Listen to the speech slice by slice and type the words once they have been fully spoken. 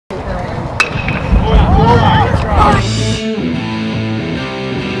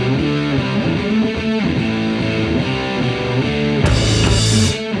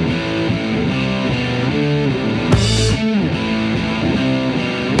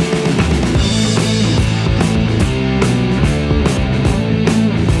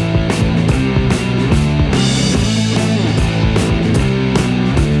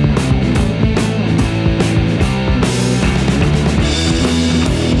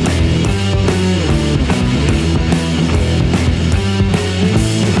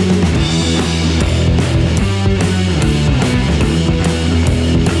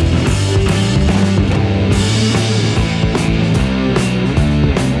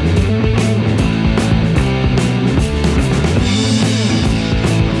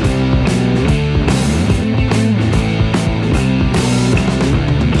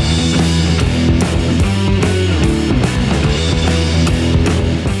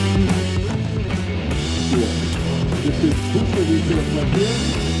to the Frontier.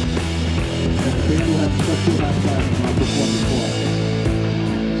 And the band will have special halftime performance for us.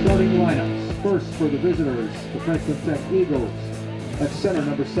 Starting lineups. First for the visitors, the Franklin Tech Eagles. At center,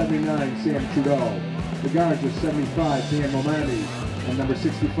 number 79, Sam Trudeau. The guards are 75, Dan Momani, and number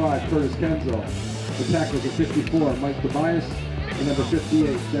 65, Curtis Kenzel. The tackles are 54, Mike Tobias, and number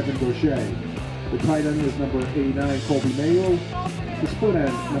 58, Devin Gaucher. The tight end is number 89, Colby Mayo. The split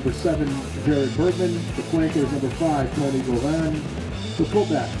end, number 7, Jared Bergman. The flanker is number 5, Tony Govan. The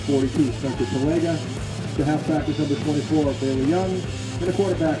fullback, 42, Spencer Talega. The halfback is number 24, Bailey Young. And the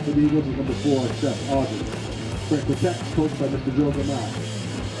quarterback for the Eagles is number 4, Seth August. Franklin Tech, coached by Mr. Joe Gamat.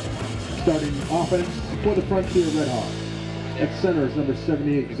 Starting offense for the Frontier Redhawks. At center is number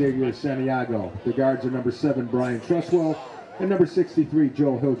 78, Xavier Santiago. The guards are number 7, Brian Truswell, and number 63,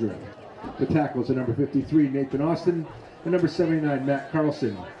 Joe Hildreth. The tackles are number 53, Nathan Austin, and number 79, Matt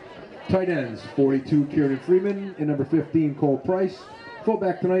Carlson. Tight ends, 42, Kieran Freeman, and number 15, Cole Price.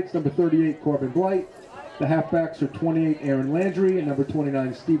 Fullback tonight's number 38, Corbin Blight. The halfbacks are 28, Aaron Landry, and number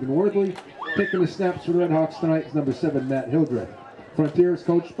 29, Stephen Worthley. Taking the snaps for the Redhawks tonight is number 7, Matt Hildreth. Frontier is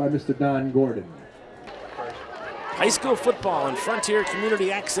coached by Mr. Don Gordon. High school football on Frontier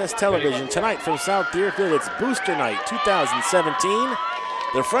Community Access Television. Tonight from South Deerfield, it's Booster Night 2017.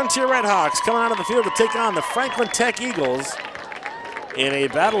 The Frontier Redhawks coming out of the field to take on the Franklin Tech Eagles in a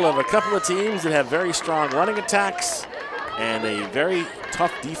battle of a couple of teams that have very strong running attacks and a very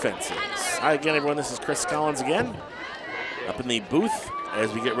tough defenses. Hi again, everyone. This is Chris Collins again, up in the booth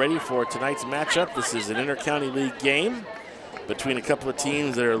as we get ready for tonight's matchup. This is an inter-county league game between a couple of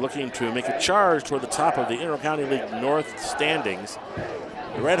teams that are looking to make a charge toward the top of the Inter-County League North standings.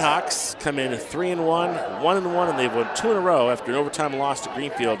 The Redhawks come in 3-1, 1-1, and they've won 2 in a row after an overtime loss to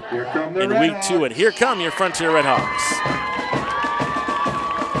Greenfield in week 2. And here come your Frontier Redhawks.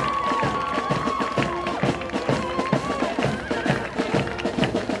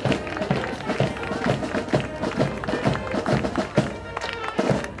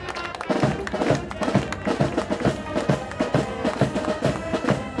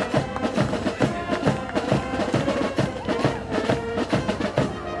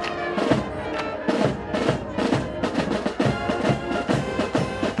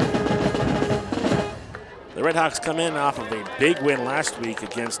 The Redhawks come in off of a big win last week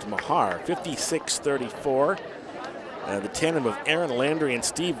against Mahar, 56-34. The tandem of Aaron Landry and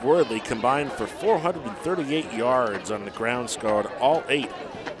Steve Worthley combined for 438 yards on the ground, scored all 8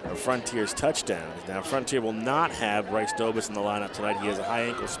 of Frontier's touchdowns. Now, Frontier will not have Bryce Dobus in the lineup tonight. He has a high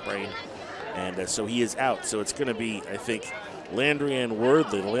ankle sprain, and so he is out. So it's going to be, I think, Landry and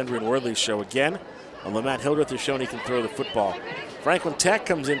Worthley, the Landry and Worthley show again. Matt Hildreth has shown he can throw the football. Franklin Tech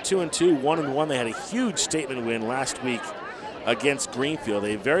comes in 2-2, 1-1. They had a huge statement win last week against Greenfield.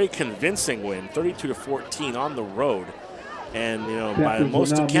 A very convincing win, 32-14 on the road. And, you know, by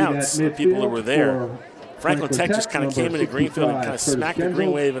most accounts, the people who were there, Franklin Tech just kind of came into Greenfield and kind of smacked the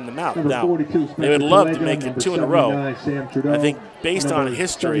Green Wave in the mouth. Now, they would love to make it 2 in a row. I think based on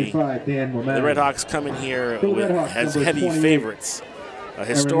history, the Redhawks come in here as heavy favorites.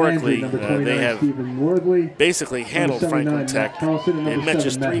 Historically, they have basically handled Franklin Tech. They've met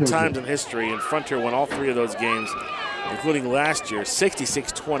just 3 times in history, and Frontier won all 3 of those games, including last year,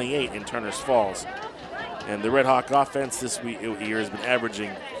 66-28 in Turner's Falls. And the Redhawk offense this year has been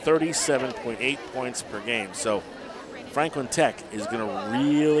averaging 37.8 points per game. So Franklin Tech is going to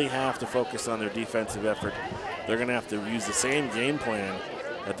really have to focus on their defensive effort. They're going to have to use the same game plan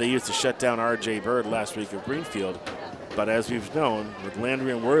that they used to shut down R.J. Bird last week at Greenfield. But as we've known, with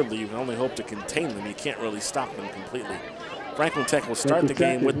Landry and Worthley, you can only hope to contain them. You can't really stop them completely. Franklin Tech will start the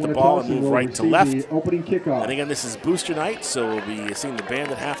game with the ball and move right to left. And again, this is Booster Night, so we'll be seeing the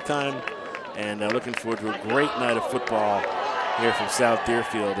band at halftime. And looking forward to a great night of football here from South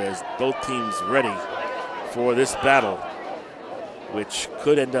Deerfield as both teams ready for this battle, which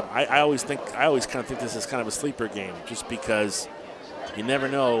could end up, I always kind of think this is kind of a sleeper game, just because you never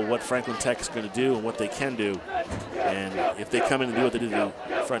know what Franklin Tech is going to do and what they can do. And if they come in and do what they did to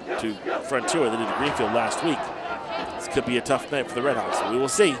Frontier, they did to Greenfield last week, this could be a tough night for the Redhawks. We will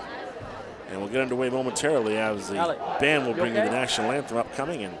see. And we'll get underway momentarily as the band will bring you the national anthem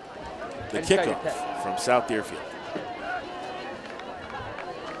upcoming and the kickoff from South Deerfield.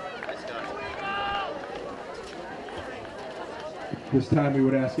 This time we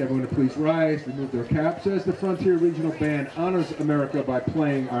would ask everyone to please rise, remove their caps as the Frontier Regional Band honors America by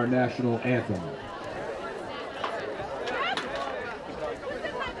playing our national anthem.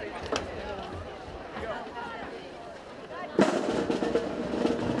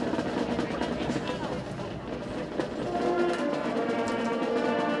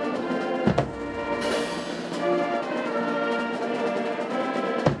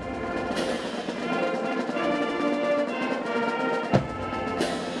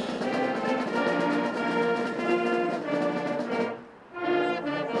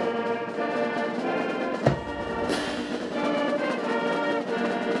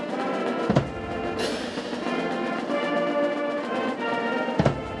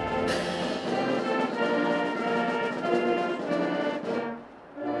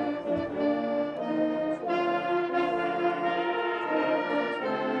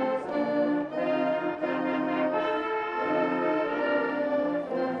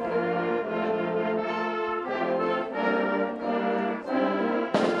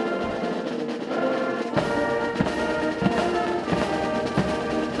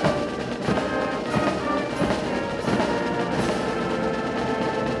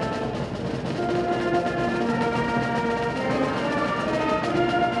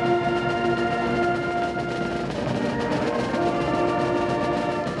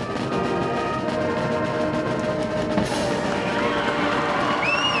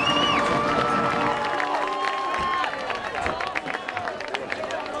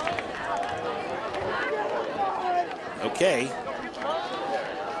 Okay. We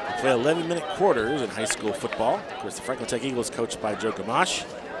play 11-minute quarters in high school football. Of course, the Franklin Tech Eagles coached by Joe Gamache,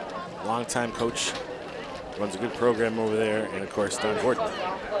 longtime coach, runs a good program over there, and of course Don Horton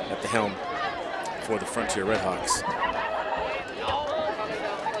at the helm for the Frontier Redhawks.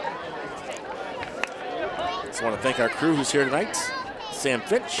 Just want to thank our crew who's here tonight: Sam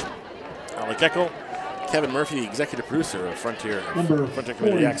Finch, Alec Eckel, Kevin Murphy, the executive producer of Frontier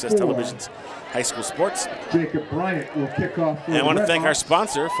Community Access Television's High School Sports. Jacob Bryant will kick off. And I want to thank our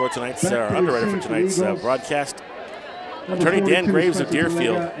sponsor for tonight's, our underwriter for tonight's broadcast, Attorney Dan Graves of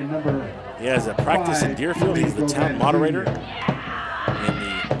Deerfield. He has a practice in Deerfield. He's the town moderator in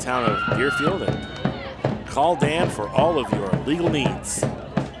the town of Deerfield. And call Dan for all of your legal needs.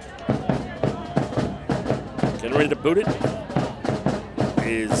 Getting ready to boot it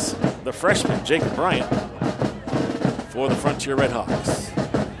is the freshman, Jacob Bryant, for the Frontier Redhawks.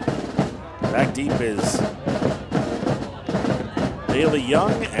 Back deep is Bailey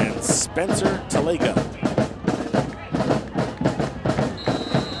Young and Spencer Talega.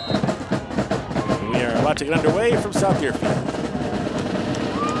 We are about to get underway from South Deerfield.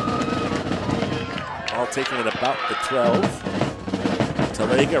 All taken at about the 12.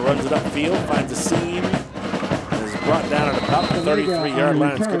 Talega runs it upfield, finds a seam, and is brought down at about the 33-yard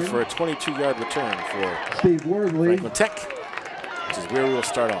line. It's good for a 22-yard return for Steve Worthley. Franklin Tech, which is where we will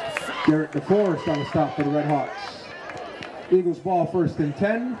start off. Garrett DeForest on the stop for the Redhawks. Eagles ball, 1st and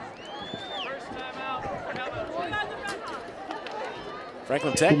 10.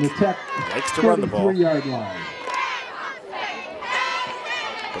 Franklin Tech likes to run the ball. 33-yard line.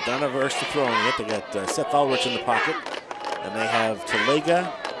 But not averse to throwing it. They got Seth Ulrich in the pocket, and they have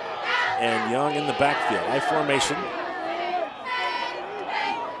Talega and Young in the backfield. I formation.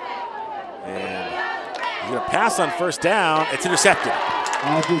 And he's going to pass on 1st down. It's intercepted.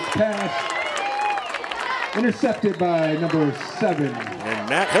 Aldridge pass intercepted by number 7. And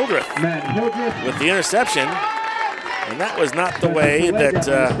Matt Hildreth Hildreth with the interception. And that was not the way that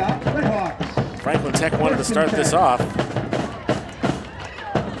Franklin Tech wanted to start this off.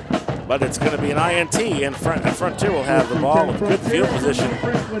 But it's going to be an INT, and Frontier will have the ball with good field position.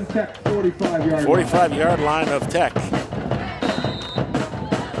 45-yard line of Tech.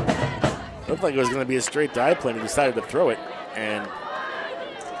 Looked like it was going to be a straight dive play, and he decided to throw it. And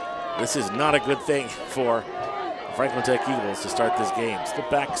this is not a good thing for Franklin Tech Eagles to start this game. Split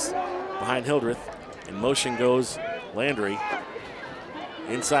backs behind Hildreth. In motion goes Landry.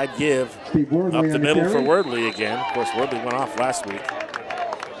 Inside give. Up the middle for Wordley again. Of course, Wordley went off last week.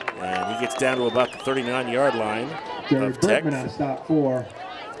 And he gets down to about the 39-yard line of Tech. On a stop for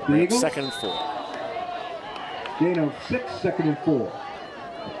the Eagles. 2nd and 4. Gain of 6, 2nd and 4.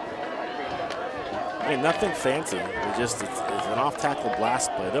 I mean, nothing fancy. It's an off-tackle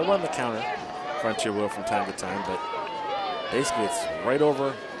blast play. They'll run the counter. Frontier will from time to time, but basically it's right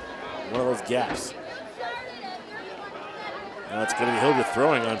over one of those gaps. Now it's going to be Hildreth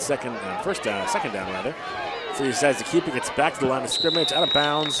throwing on second down rather. So he decides to keep it. Gets back to the line of scrimmage, out of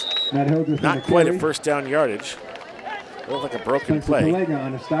bounds. Not quite at 1st down yardage. Looked like a broken play.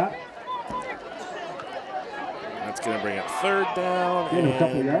 On a stop. That's going to bring up 3rd down. Gain a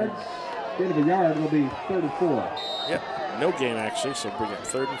couple yards. Gain of a yard will be 3rd and 4. Yep, no gain actually. So bring up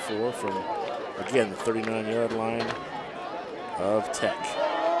 3rd and 4 from, again, the 39-yard line of Tech.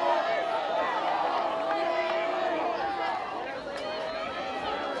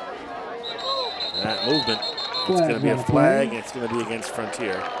 That movement, it's going to be a flag, and it's going to be against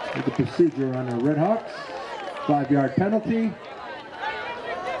Frontier. With the procedure on the Redhawks. 5-yard penalty.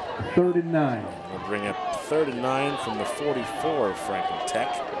 3rd and 9. We'll bring up 3rd and 9 from the 44 of Franklin Tech.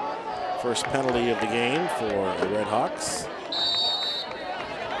 First penalty of the game for the Redhawks.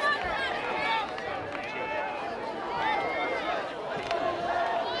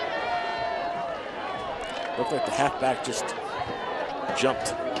 Looked like the halfback just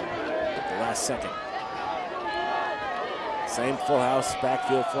jumped at the last second. Same full house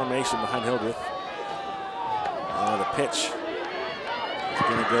backfield formation behind Hildreth. The pitch is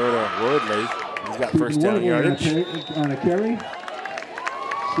going to go to Wordley. He's got 1st down yardage. On a carry.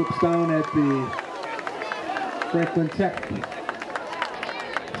 Slips down at the Franklin Tech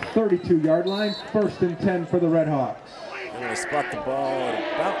 32-yard line. 1st and 10 for the Redhawks. They're going to spot the ball at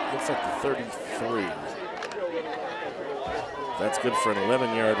about, looks like the 33. That's good for an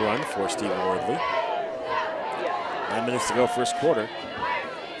 11-yard run for Stephen Wordley. 9 minutes to go, 1st quarter.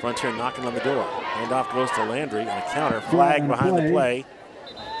 Frontier knocking on the door. Handoff goes to Landry on a counter. Flag behind the play.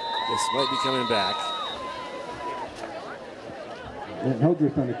 This might be coming back. And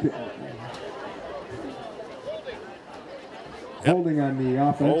Hildreth on the holding on the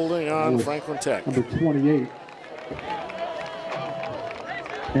offense. Holding on Franklin Tech. Number 28.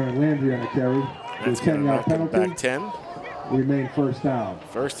 Aaron Landry on the carry. That's The going to 10-yard knock them penalty. back 10. Remain first down.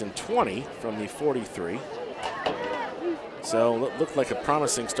 1st and 20 from the 43. So looked like a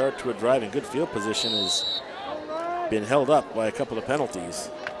promising start to a drive, and good field position has been held up by a couple of penalties.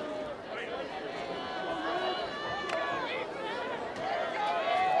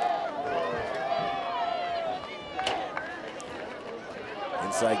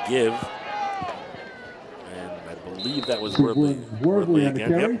 Inside give. And I believe that was Worthley Worthley on the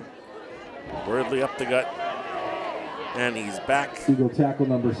again. carry. Yep. Worthley up the gut. And he's back. Eagle tackle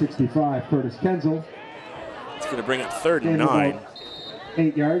number 65, Curtis Kenzel. It's going to bring up 3rd and Gain of 9. about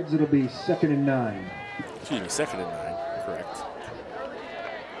 8 yards. It'll be 2nd and 9. Excuse me, 2nd and 9. Correct.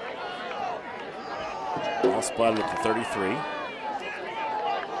 Ball spotted at the 33.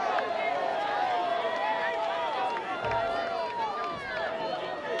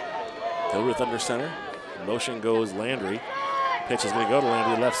 Hildreth under center. Motion goes Landry. Pitch is going to go to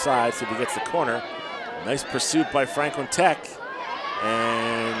Landry left side, see if he gets the corner. Nice pursuit by Franklin Tech.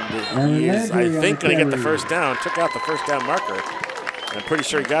 And he is, I think, going to get the first down. Took out the first down marker. I'm pretty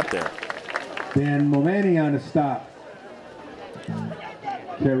sure he got there. Dan Momani on the stop.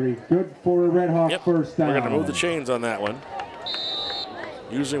 Carry good for a Red Hawk first down. We're going to move the chains on that one.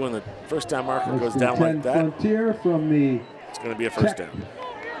 Usually when the first down marker goes down like that, Frontier from the it's going to be a first down.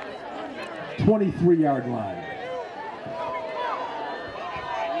 23-yard line.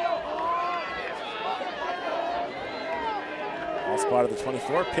 Ball spot at the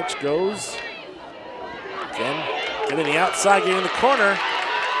 24. Pitch goes. Again, getting the outside, getting the corner.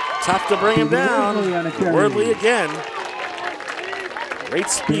 Tough to bring him down. Worthley again. Great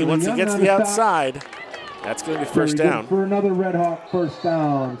speed once he gets the outside. That's going to be first down. For another Red Hawk first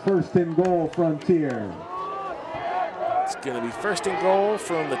down. 1st and goal, Frontier. It's going to be 1st and goal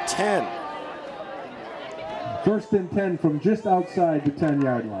from the 10. 1st and 10 from just outside the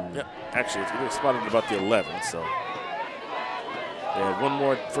 10-yard line. Yep. Actually, it's going to be spotted at about the 11, so they have one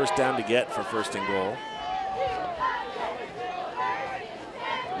more first down to get for 1st and goal.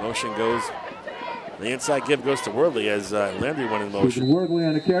 Motion goes. The inside give goes to Worthley as Landry went in motion. Worthley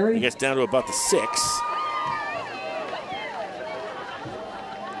on the carry. He gets down to about the 6.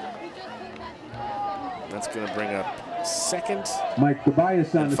 That's going to bring up 2nd. Mike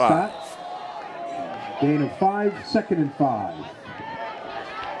Tobias on the stop. Gain of 5, 2nd and 5.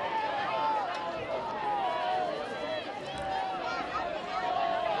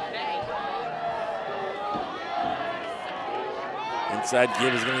 Inside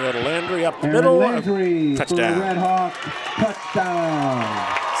give is going to go to Landry up the middle. Landry touchdown. For the Red Hawk touchdown.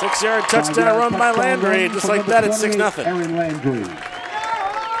 6-yard touchdown run by Landry. Just like that, it's 6-0. Aaron Landry.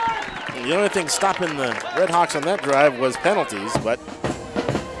 The only thing stopping the Red Hawks on that drive was penalties, but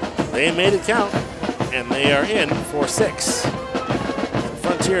they made it count, and they are in for 6.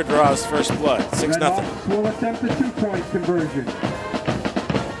 Frontier draws first blood, 6-0. Red Hawks will attempt a 2-point conversion.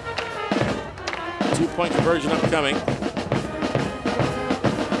 2-point conversion upcoming.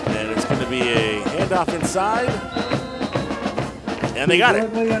 And it's going to be a handoff inside. And they got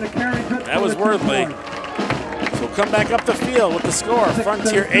it. That was Worthley. So come back up the field with the score.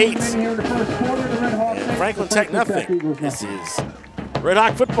 Frontier 8. And Franklin Tech nothing. This is Red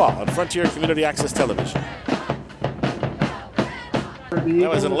Hawk football on Frontier Community Access Television. That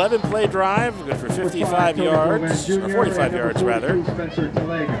was an 11-play drive, good for 55 yards, or 45 yards rather.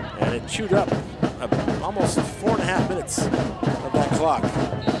 And it chewed up almost 4.5 minutes of that clock.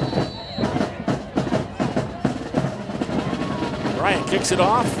 Bryant kicks it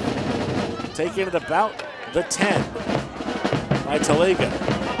off, taking it about the 10 by Talega.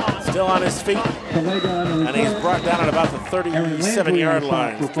 Still on his feet, and he's brought down at about the 37-yard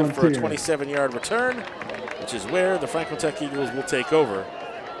line for a 27-yard return, which is where the Franklin Tech Eagles will take over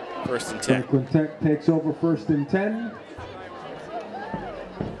 1st and 10. Franklin Tech takes over 1st and 10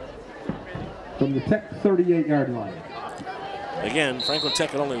 from the Tech 38-yard line. Again, Franklin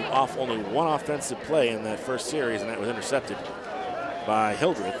Tech had only one offensive play in that first series, and that was intercepted by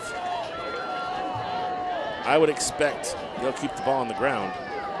Hildreth. I would expect they'll keep the ball on the ground,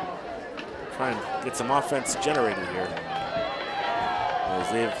 try and get some offense generated here,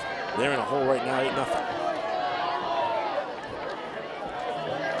 as they're in a hole right now, 8-0.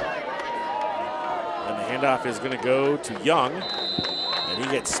 And the handoff is going to go to Young, and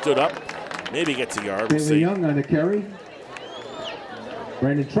he gets stood up, maybe gets a yard. We'll see. Young on the carry.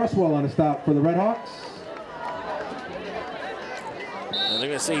 Brandon Trustwell on the stop for the Red Hawks. And they're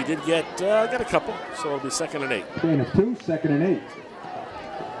going to say he did get a couple, so it'll be 2nd and 8. Gain of 2, 2nd and 8.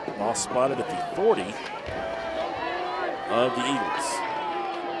 Ball spotted at the 40 of the Eagles.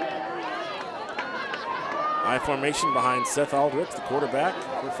 I formation behind Seth Aldrich, the quarterback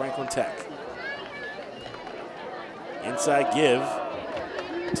for Franklin Tech. Inside give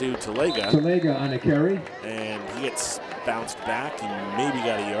to Talega. Talega on a carry. And he gets bounced back. He maybe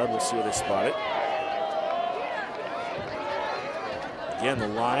got a yard. We'll see where they spot it. Again, the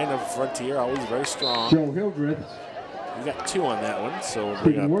line of Frontier always very strong. Joe Hildreth. We got 2 on that one, so we'll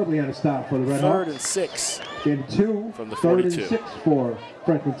bring Stephen up Wordley on a stop for the Red Hawks. 3rd and 6. In 2 from the 3rd 42. and 6 for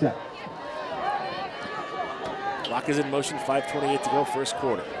Franklin Tech. Clock is in motion, 5:28 to go, first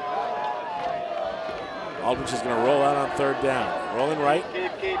quarter. Aldrich is going to roll out on 3rd down. Rolling right,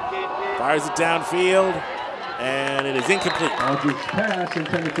 fires it downfield, and it is incomplete. Aldrich's pass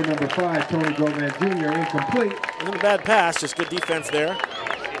intended for number 5, Tony Govan Jr., incomplete. Wasn't a bad pass, just good defense there.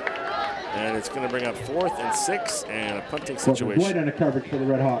 And it's going to bring up 4th and 6 and a punting situation. White on a coverage for the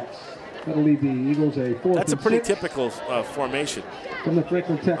Red Hawks. That'll leave the Eagles a 4th That's a and pretty 6 typical formation from the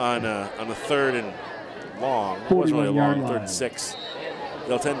Franklin Tech on the 3rd and long. It 41 wasn't really long, yard 3rd line. and 6.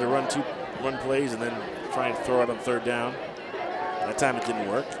 They'll tend to run plays and then try and throw it on 3rd down. That time it didn't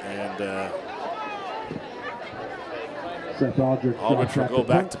work, and Seth Aldrich will go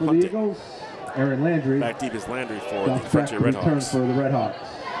back to for the punting. Eagles. Aaron Landry. Back deep is Landry for the Drops back Frontier to Red return Hawks. for the Red Hawks.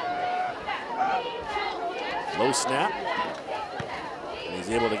 Low snap. And he's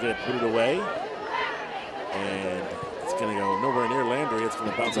able to get it put away. And it's going to go nowhere near Landry. It's going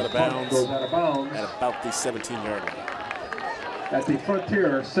to bounce out of bounds Goes out of bounds at about the 17-yard line. at the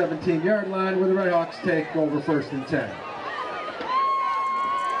Frontier 17-yard line, where the Red Hawks take over 1st and 10.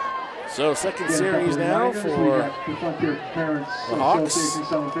 So second Again, a series couple now reminders. We for got the Frontier Parents the Hawks. Association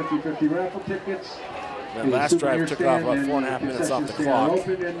selling 50-50 raffle tickets. that The last drive souvenir took off about stand 4.5 and minutes off the concession stand clock.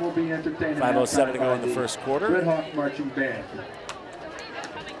 Open and will be entertained 5:07 to go in the by first quarter. Red Hawk marching band.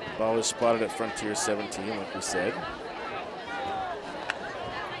 Ball is spotted at Frontier 17, like we said.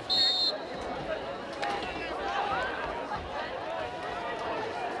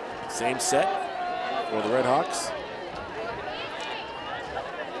 Same set for the Red Hawks.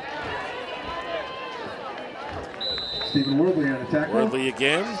 Stephen Wordley on a tackle. Wordley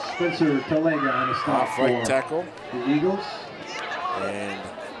again. Spencer Talega on a stop Off right for tackle. the Eagles. And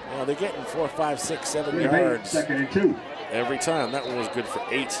well, they're getting 4, 5, 6, 7 Wait, yards 2nd and 2. every time. That one was good for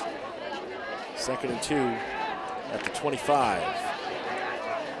 8. 2nd and 2 at the 25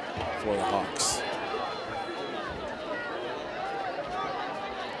 for the Hawks.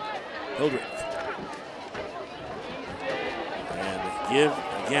 Hildreth. And give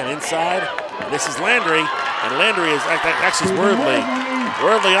again inside. And this is Landry. And Landry is actually Wordley.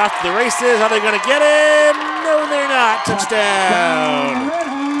 Wordley off to the races. Are they going to get him? No, they're not. Touchdown.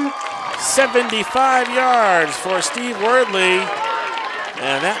 75 yards for Steve Wordley.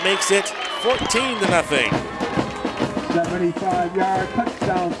 And that makes it 14-0. 75-yard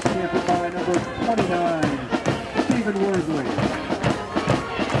touchdown scamper by number 29, Stephen Wordley.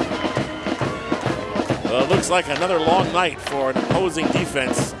 Well, it looks like another long night for an opposing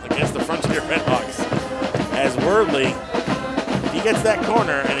defense against the Frontier Red Hawks. As Wordley, he gets that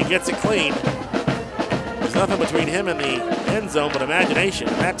corner and he gets it clean. There's nothing between him and the end zone but imagination.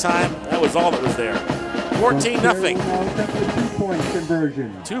 And that time, that was all that was there. 14-0. 2-point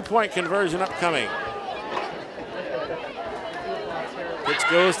conversion. 2-point conversion upcoming. Pitch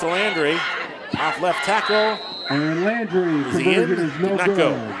goes to Landry. Off left tackle. And Landry, Is he in? conversion is no Did not good.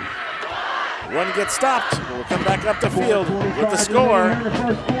 go. One gets stopped. We'll come back up the field with the score.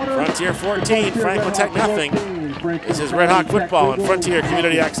 Frontier 14, Franklin Tech nothing. This is Red Hawk football on Frontier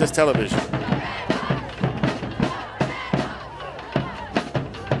Community Access Television.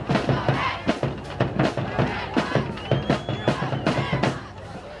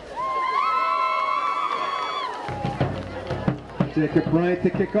 Jacob Bryant to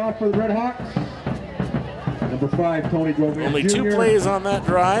kick off for the Red Hawks. Number 5, Tony Govan Only Jr. 2 plays on that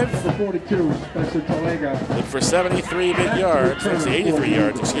drive. Number 42, Spencer Talega. Good for 73 big yards. Actually 83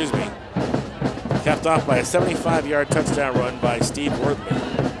 yards, excuse me. Capped off by a 75-yard touchdown run by Steve Wordley.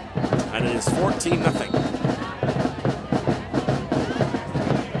 And it is 14-0.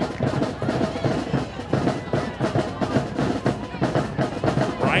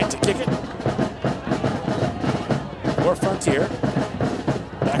 Bryant to kick it. For Frontier.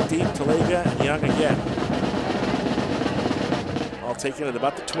 Back deep, Talega and Young again. All taken at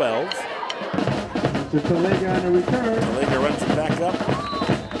about the 12. To Talega on the return. Talega runs it back up.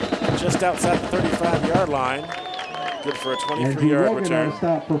 Just outside the 35-yard line. Good for a 23-yard return. On a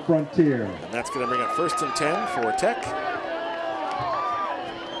stop for Frontier. And that's going to bring up 1st and 10 for Tech.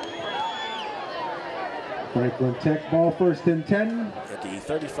 Franklin Tech ball 1st and 10. At the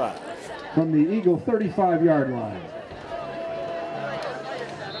 35. From the Eagle 35-yard line.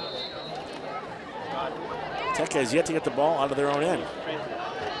 Tech has yet to get the ball out of their own end,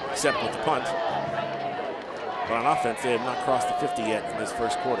 except with the punt. But on offense, they have not crossed the 50 yet in this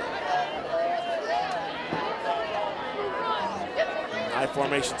first quarter. High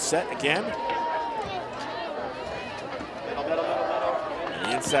formation set again. And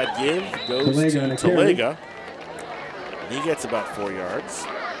the inside give goes to Talega. And he gets about 4 yards.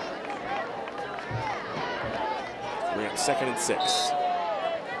 We're at 2nd and 6.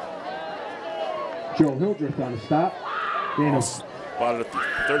 Joe Hildreth on the stop. Daniel spotted at the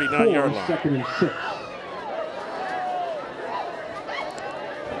 39-yard line. 2nd and 6.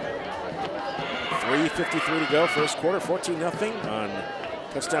 3:53 to go, first quarter, 14-0 on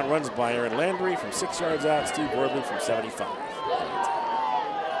touchdown runs by Aaron Landry from 6 yards out, Steve Worthley from 75.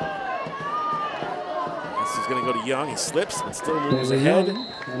 This is going to go to Young. He slips and still moves ahead.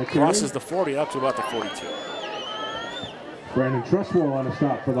 Crosses the 40 up to about the 42. Brandon Trustwell on a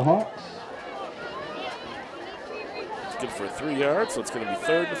stop for the Hawks. It's good for 3 yards, so it's going to be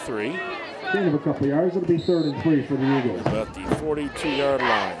 3rd and 3. Gain of a couple yards, it'll be 3rd and 3 for the Eagles. About the 42-yard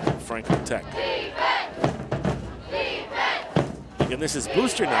line, Franklin Tech. Again, this is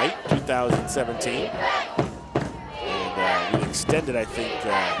Booster Night 2017. And we extended, I think,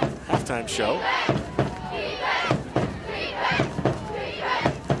 halftime show.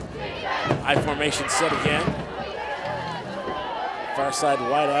 High formation set again. Far side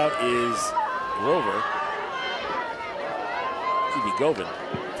wideout is Grover. Govin.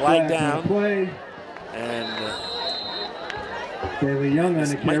 Flag down. Play. And Bailey Young on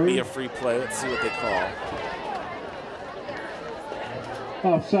the might carry. be a free play. Let's see what they call.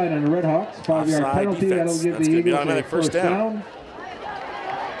 Offside on the Red Hawks. 5-yard penalty. Defense. That'll give That's the Eagles another first down.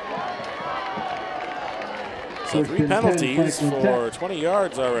 So First 3 penalties 10, for 20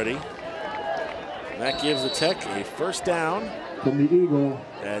 yards already. And that gives the Tech a first down from the Eagle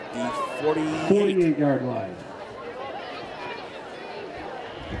at the 48-yard line.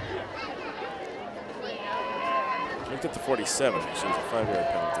 Looked at the 47, actually, it was a 5-yard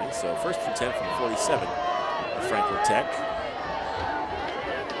penalty. So 1st and 10 from the 47 of Franklin Tech.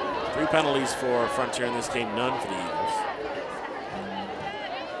 3 penalties for Frontier in this game, none for the Eagles.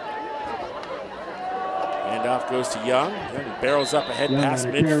 Handoff goes to Young. Young barrels up ahead past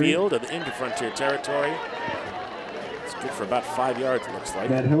midfield and into Frontier territory. It's good for about 5 yards, it looks like.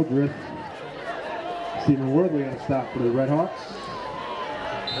 Matt Hildreth. Stephen Worthley on a stop for the Red Hawks.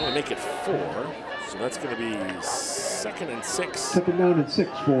 I'm going to make it 4. So that's going to be 2nd and 6. 2nd down and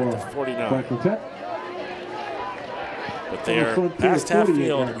 6 for 49. Franklin Tech. But they are past half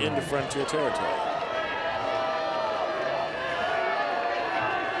field into Frontier territory.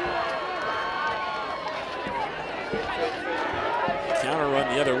 Counter run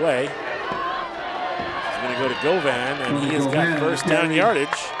the other way. He's going to go to Govan, and he has got first down yardage.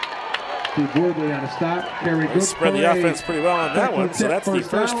 Steve Worthley on a stop. Carry good spread the offense pretty well on that one, so that's the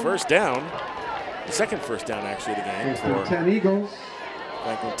first down. The 2nd first down, actually, of the game for 10 Eagles.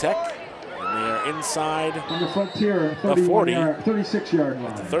 Franklin Tech. And they are inside on the Frontier, the 40, 36-yard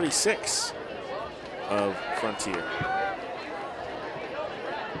line. The 36 of Frontier.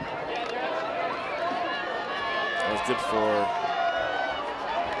 That was good for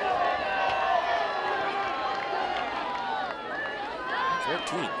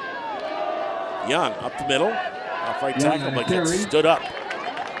Young up the middle. Off right tackle, but gets stood up.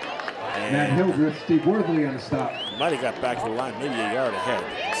 And Matt Hildreth, Steve Worthley on the stop. Might have got back to the line, maybe a yard ahead.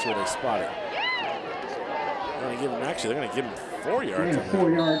 That's where they spot it. They're going to give him, actually, they're going to give him 4 yards.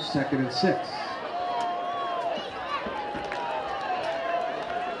 4 yards, 2nd and 6.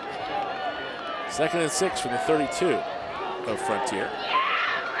 Second and 6 from the 32 of Frontier.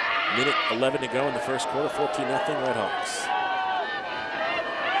 Minute 11 to go in the first quarter, 14-0 Red Hawks.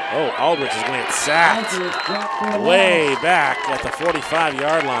 Oh, Aldrich is going to get sacked way back at the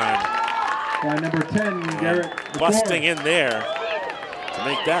 45-yard line. By number 10, Garrett busting in there to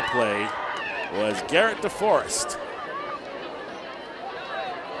make that play was Garrett DeForest.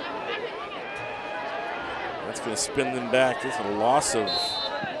 That's going to spin them back. This is a loss of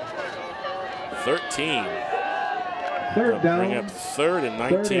 13. 3rd down. Bring up 3rd and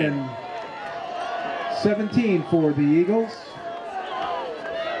 19. 3rd and 17 for the Eagles.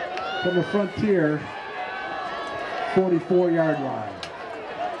 From the Frontier 44-yard line.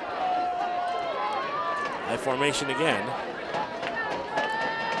 High formation again.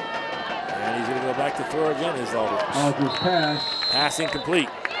 And he's going to go back to throw again, is Aldrich. Aldrich pass. Pass incomplete.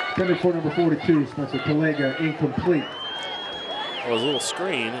 Intended for number 42, Spencer Talega, incomplete. Well, it was a little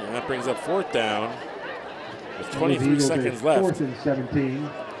screen, and that brings up 4th down with 23 seconds left. 4th and 17.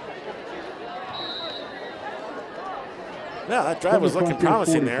 Yeah, that drive was looking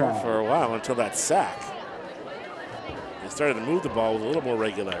promising there for a while until that sack. started to move the ball with a little more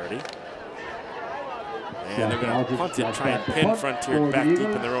regularity. And they're going to punt it, try and pin Frontier back deep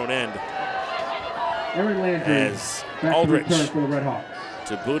in their own end. Aaron Landry As Aldrich for the Red Hawks.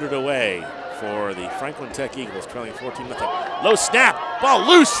 to boot it away for the Franklin Tech Eagles, trailing 14-0. Low snap, ball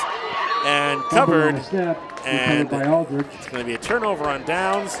loose and covered. And by Aldrich. It's going to be a turnover on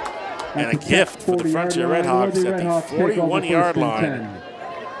downs and a gift for the Frontier Red Hawks at the 41-yard line.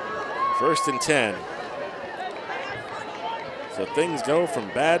 1st and 10. So things go from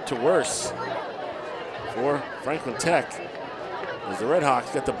bad to worse for Franklin Tech as the Red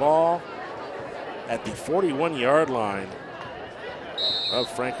Hawks get the ball at the 41-yard line of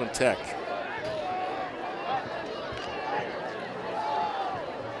Franklin Tech.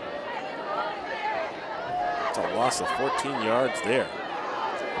 It's a loss of 14 yards there.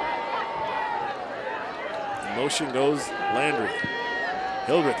 In motion goes Landry.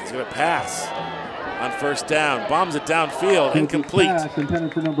 Hildreth is going to pass on 1st down. Bombs it downfield. Incomplete. Pass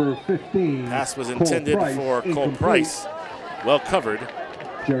intended for number 15. Pass was intended for Cole Price. Well covered.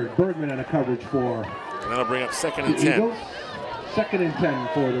 Jared Bergman on a coverage for. And that'll bring up 2nd and the 10. Eagles. 2nd and 10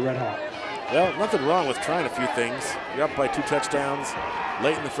 for the Red Hawks. Well, nothing wrong with trying a few things. You're up by 2 touchdowns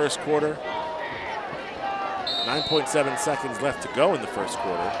late in the 1st quarter. 9.7 seconds left to go in the 1st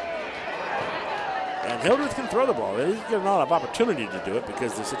quarter. And Hildreth can throw the ball. He's got a lot of opportunity to do it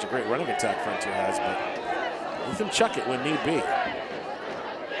because there's such a great running attack Frontier has, but he can chuck it when need be.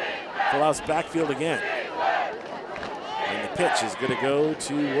 Full house backfield again. And the pitch is going to go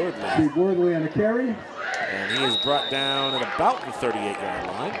to Wordley. Steve Wordley on the carry. And he is brought down at about the 38-yard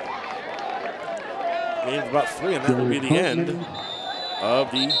line. Gained about 3, and that will be the end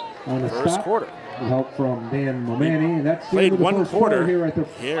of the 1st quarter. Help from Dan Momani, and that's played 1 quarter here at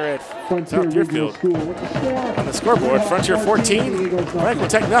South Deerfield. On the scoreboard, Frontier 14, Franklin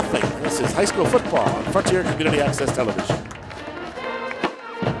Tech nothing. This is high school football on Frontier Community Access Television.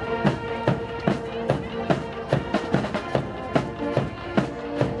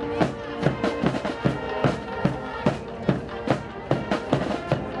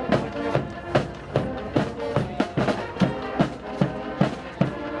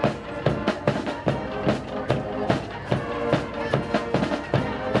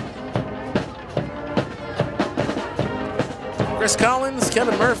 Chris Collins,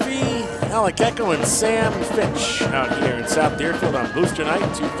 Kevin Murphy, Alec Echo, and Sam Fitch out here in South Deerfield on Booster Night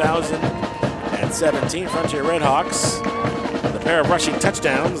 2017. Frontier Red Hawks, the pair of rushing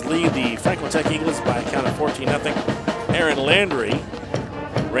touchdowns, lead the Franklin Tech Eagles by a count of 14-0. Aaron Landry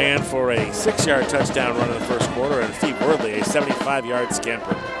ran for a 6-yard touchdown run in the 1st quarter, and Steve Wordley a 75-yard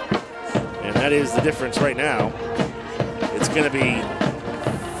scamper. And that is the difference right now. It's going to be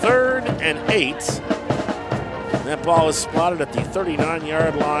 3rd and 8. That ball is spotted at the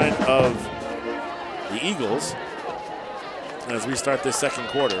 39-yard line of the Eagles as we start this 2nd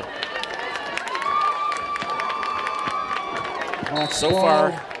quarter. So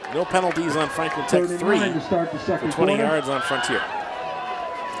far, no penalties on Franklin Tech 3 to start the second for 20 quarter. yards on Frontier.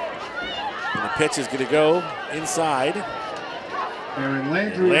 And the pitch is going to go inside. Aaron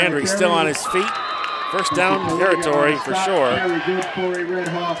Landry, Landry still on his feet. 1st down territory for sure. Very good for a Red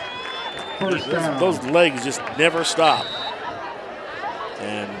Hawk. Those legs just never stop.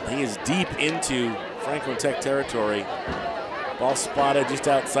 And he is deep into Franklin Tech territory. Ball spotted just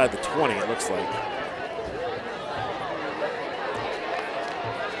outside the 20, it looks like.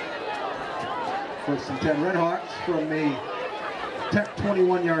 First and 10 Red Hawks from the Tech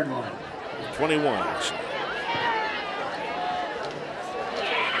 21-yard line. 21, actually.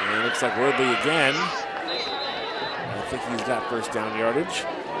 And it looks like Wordley again. I think he's got 1st down yardage.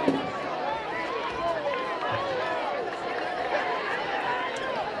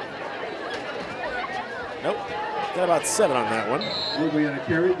 Nope, got about 7 on that one. Wordley on a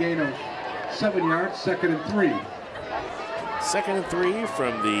carry, gain of 7 yards, 2nd and 3. 2nd and 3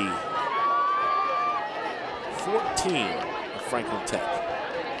 from the 14 of Franklin Tech.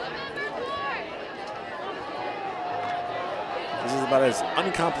 This is about as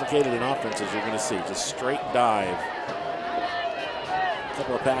uncomplicated an offense as you're going to see. Just straight dive. A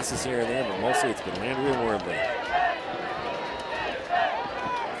couple of passes here and there, but mostly it's been Landry and Wordley.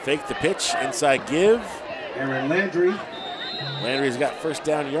 Fake the pitch, inside give. Aaron Landry. Landry's got 1st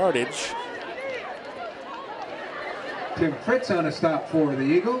down yardage. Tim Fritz on a stop for the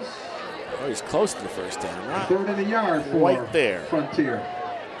Eagles. Oh, he's close to the 1st down. Not 3rd and a yard for right there. Frontier.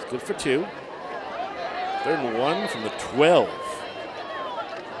 It's good for 2. 3rd and 1 from the 12.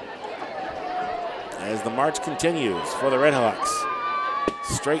 As the march continues for the Red Hawks.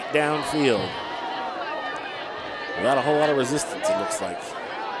 Straight downfield. Without a whole lot of resistance, it looks like.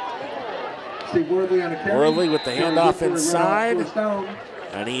 Steve Worthley on a carry. Worthley with the handoff inside. First down.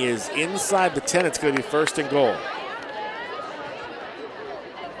 And he is inside the 10. It's going to be 1st and goal.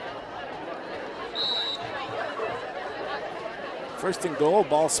 First and goal,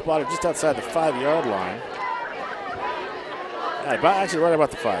 ball spotted just outside the 5-yard line. Actually, right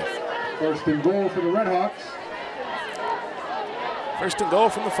about the 5. First and goal for the Redhawks. First and goal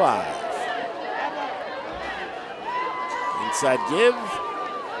from the 5. Inside give.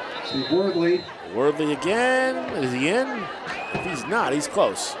 Steve Worthley. Worthley again. Is he in? If he's not, he's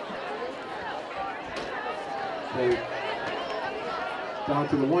close. Down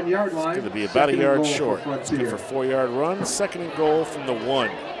to the 1-yard line. It's going to be about a yard short. It's good for 4-yard run. 2nd and goal from the 1.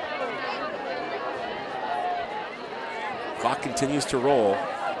 Clock continues to roll.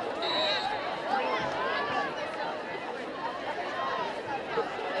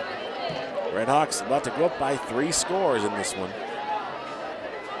 Redhawks about to go up by 3 scores in this one.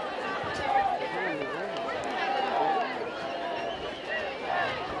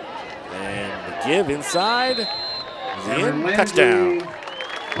 And the give inside. Is he in? Touchdown.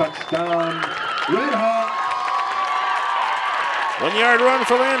 Touchdown, Redhawks. 1-yard run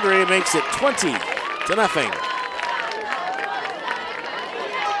for Landry makes it 20-0.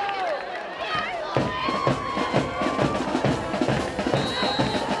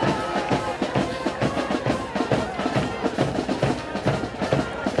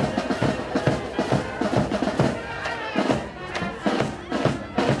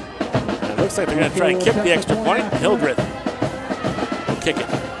 Looks like they're going to try and kick the extra point. Hildreth will kick it.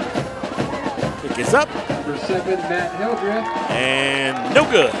 Kick is up. Number 7, Matt Hildreth. And no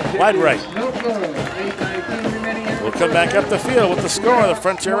good. Wide right. No good. 8:19 remaining. We'll come back up the field with the score. The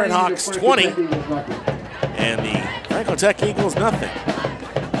Frontier Redhawks 20 and the Franklin Tech Eagles nothing.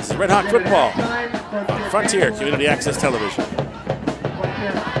 This is Red Hawk football on Frontier Community Access Television.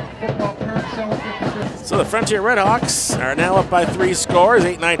 So the Frontier Redhawks are now up by 3 scores,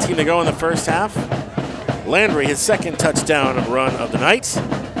 8:19 to go in the first half. Landry, his 2nd touchdown run of the night.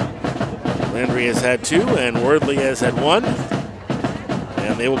 Landry has had 2 and Worthley has had 1.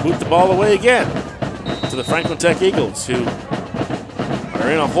 And they will boot the ball away again to the Franklin Tech Eagles, who are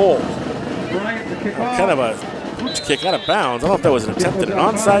in a hole. Kind of a hooch kick out of bounds. I don't know if that was an attempt at an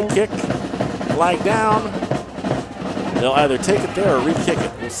onside kick. Flag down. They'll either take it there or re-kick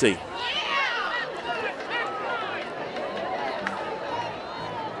it. We'll see.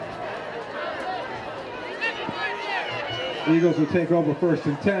 Eagles will take over 1st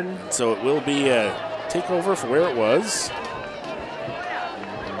and 10. So it will be a takeover for where it was.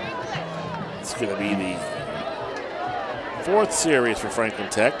 It's going to be the 4th series for Franklin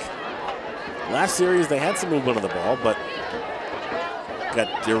Tech. Last series they had some movement of the ball, but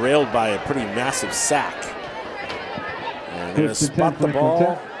got derailed by a pretty massive sack. And they're going to spot the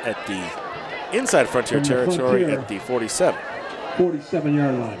ball at the inside Frontier territory at the 47.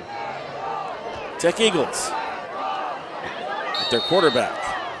 47-yard line. Tech Eagles. Their quarterback.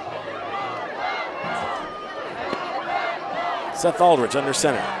 Seth Aldridge under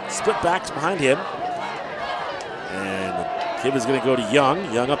center. Split backs behind him. And the give is going to go to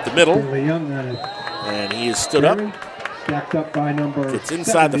Young. Young up the middle. And he is stood up. Stacked up by number Gets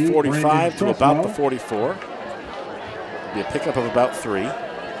inside 70, the 45 to about the Brandon 44. It'll be a pickup of about 3. They'll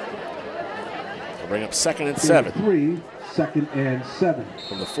bring up 2nd and 7. 2nd and 7.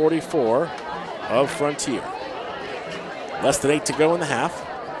 From the 44 of Frontier. Less than 8 to go in the half.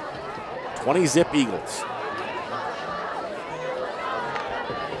 20-zip Eagles.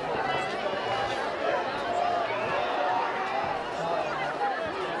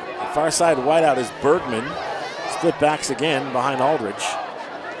 The far side wideout is Bergman. Split backs again behind Aldridge.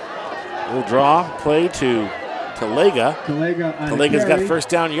 Little draw play to Talega. Talega's got 1st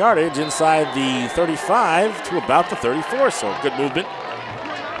down yardage inside the 35 to about the 34. So good movement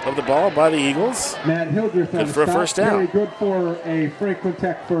of the ball by the Eagles. Matt Hildreth good for a 1st down. Very good for a Franklin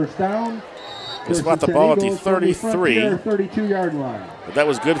Tech 1st down. They spot the ball at the 33. 32-yard line. But that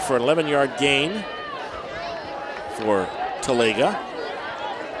was good for an 11-yard gain for Talega.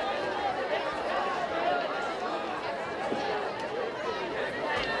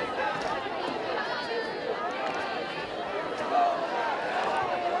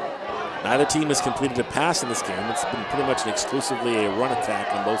 Neither team has completed a pass in this game. It's been pretty much exclusively a run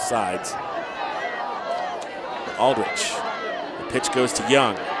attack on both sides. Aldridge. The pitch goes to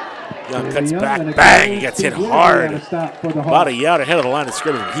Young. Young cuts back. Bang! He gets hit hard. About a yard ahead of the line of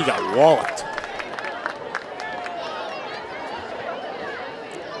scrimmage. He got walloped.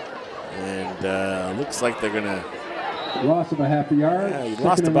 And looks like they're going to... Loss of a half a yard. Yeah, he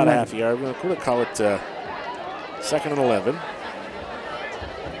lost about a half a yard. We're going to call it 2nd and 11.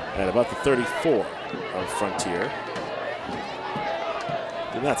 at about the 34 of Frontier.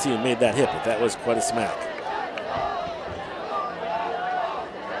 Did not see who made that hit, but that was quite a smack.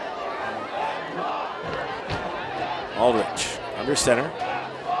 Aldrich under center.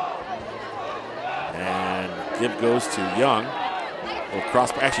 And give goes to Young. A little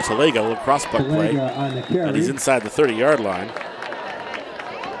cross, actually Talega, a little cross-buck play. And he's inside the 30-yard line.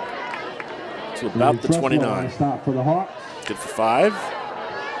 To about the 29. Stop for the Hawks. Good for 5.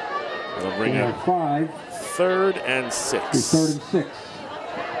 That'll bring up 3rd and 6. 3rd and 6.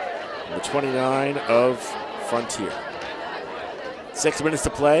 The 29 of Frontier. 6 minutes to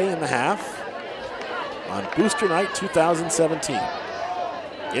play in the half on Booster Night 2017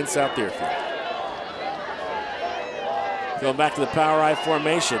 in South Deerfield. Going back to the power I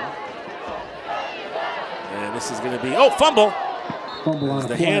formation. And this is going to be, fumble. Fumble on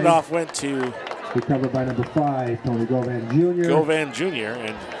the handoff went to recovered by number 5, Tony Govan Jr. Govan Jr.,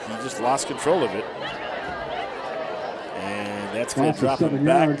 and he just lost control of it. And that's going to drop him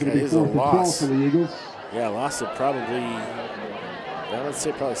back. That is a loss. For the Eagles. Yeah, loss of probably, I would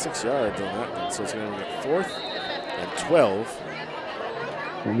say probably 6 yards on that one. So it's going to get 4th and 12.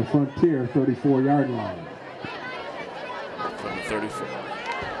 From the Frontier 34-yard line. From the 34.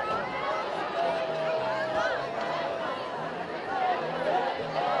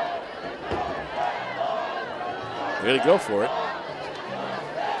 They're going to go for it.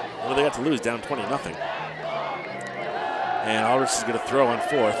 What do they got to lose? Down 20-0. And Aldrich is going to throw on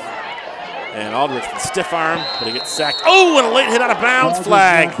 4th. And Aldrich with stiff arm, but he gets sacked. Oh, and a late hit out of bounds.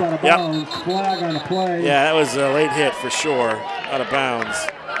 Flag. Yep. Flag on the play. Yeah, that was a late hit for sure. Out of bounds.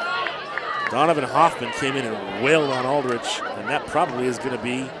 Donovan Hoffman came in and wailed on Aldrich, and that probably is going to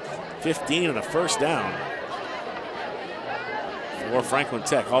be 15 and a first down for Franklin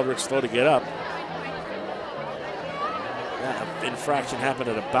Tech. Aldrich slow to get up. That infraction happened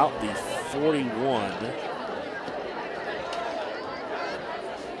at about the 41.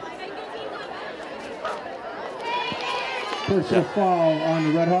 Personal foul on the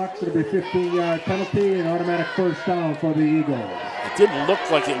Redhawks. It'll be a 15-yard penalty and automatic first down for the Eagles. It didn't look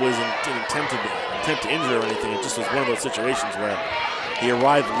like it was an attempt to injure or anything. It just was one of those situations where he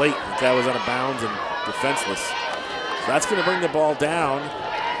arrived late. The guy was out of bounds and defenseless. So that's going to bring the ball down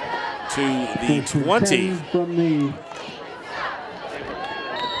to the 20. From the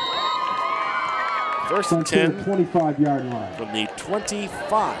first and 10. 25-yard line. From the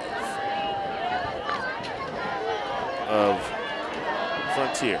 25 of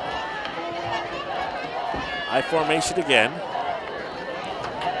Frontier. I formation again.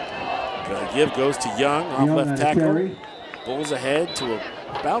 The give goes to Young off left tackle. Bulls ahead to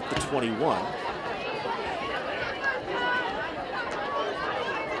about the 21.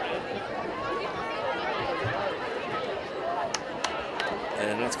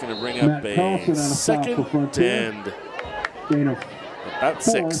 And that's going to bring up a second and gain of about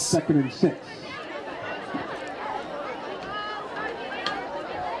 6. 2nd and 6.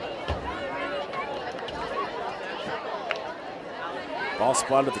 Ball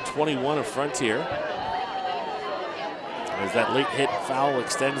spotted at the 21 of Frontier. As that late hit foul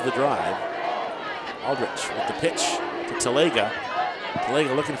extends the drive. Aldrich with the pitch to Talega.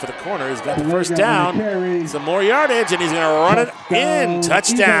 Talega looking for the corner. He's got the first down. Some more yardage, and he's going to run it in.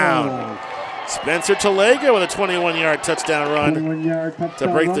 Touchdown. Spencer Talega with a 21-yard touchdown run to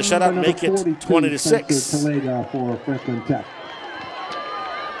break the shutout and make it 20-6. Talega for Franklin Tech.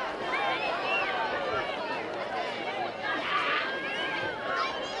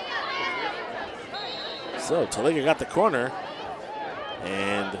 So Talega got the corner,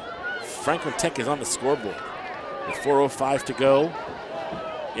 and Franklin Tech is on the scoreboard with 4:05 to go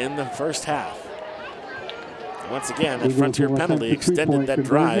in the first half. Once again, that Frontier penalty extended that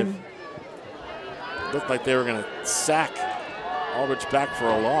drive. Looked like they were going to sack Aldrich back for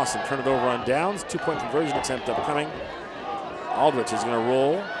a loss and turn it over on downs. 2-point conversion attempt upcoming. Aldrich is going to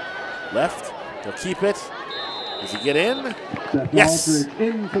roll left. He'll keep it. Does he get in? Yes.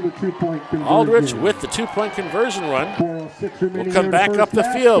 In for the 2-point conversion. Aldrich with the 2-point conversion run. Will come back up the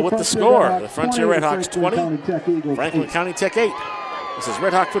field with the score. The Frontier Redhawks 20, Franklin County Tech 8. This is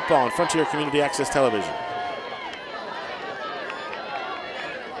Red Hawk football on Frontier Community Access Television.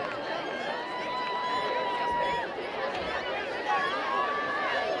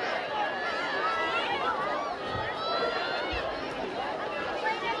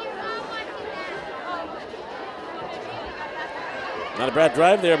 Not a bad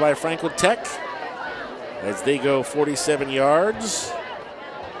drive there by Franklin Tech as they go 47 yards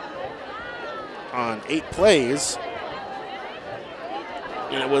on 8 plays.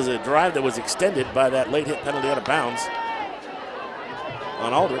 And it was a drive that was extended by that late hit penalty out of bounds.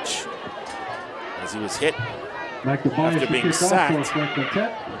 on Aldrich as he was hit after being sacked.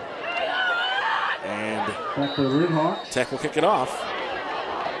 And Tech will kick it off.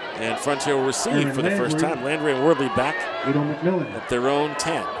 And Frontier will receive for the first time. Landry and Wordley back at their own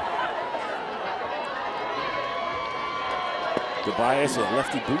 10. Tobias, a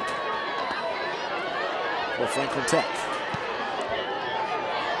lefty boot for Franklin Tech.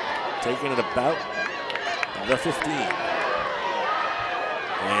 Taking it about the 15.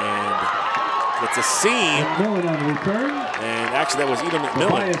 And it's a seam. And actually that was Eden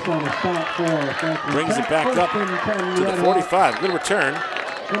McMillan. Brings it back up to the 45. Good return.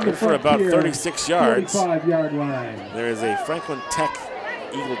 Good for about 36 yards. 45-yard line. There is a Franklin Tech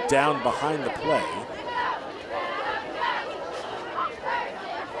Eagle down behind the play.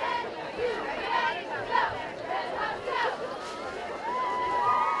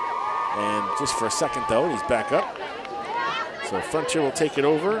 And just for a second, though, he's back up. So Frontier will take it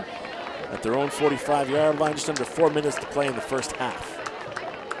over at their own 45-yard line. Just under 4 minutes to play in the first half.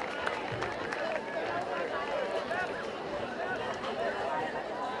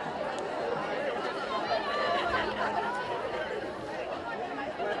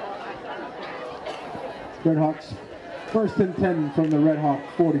 Red Hawks, 1st and 10 from the Red Hawk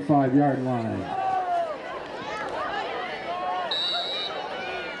 45-yard line.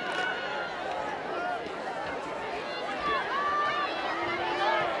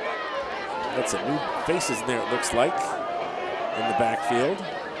 Got some new faces in there, it looks like, in the backfield.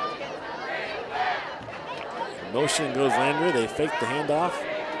 In motion goes Landry. They fake the handoff.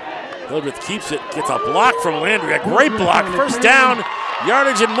 Hildreth keeps it, gets a block from Landry. A great block. First down,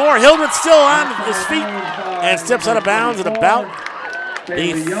 yardage and more. Hildreth still on his feet and steps out of bounds at about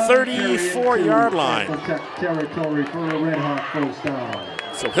the 34-yard line.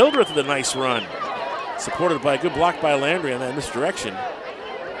 So Hildreth with a nice run, supported by a good block by Landry on that misdirection.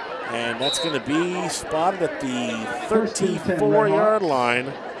 And that's going to be spotted at the 34-yard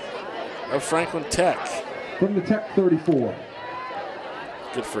line of Franklin Tech. From the Tech 34.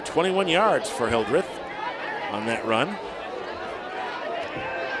 Good for 21 yards for Hildreth on that run.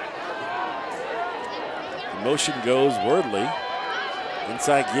 The motion goes Wordley.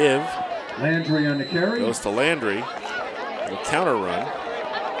 Inside give. Landry on the carry. Goes to Landry. A counter run.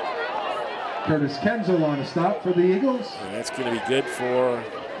 Curtis Kenzel on the stop for the Eagles. And that's going to be good for a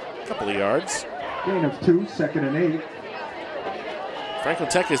couple of yards. Gain of 2, 2nd and 8. Franklin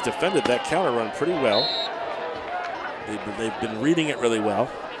Tech has defended that counter run pretty well. They've been reading it really well.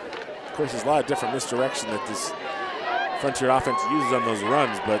 Of course, there's a lot of different misdirection that this Frontier offense uses on those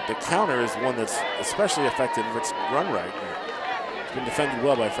runs, but the counter is one that's especially effective if it's run right. It's been defended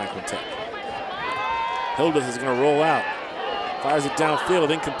well by Franklin Tech. Hildreth is going to roll out. Fires it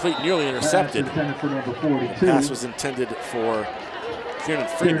downfield, incomplete, nearly intercepted. Pass intended for number 42. The pass was intended for Kieran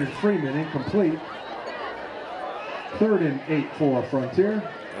Freeman. Kieran Freeman, incomplete. 3rd and 8 for Frontier.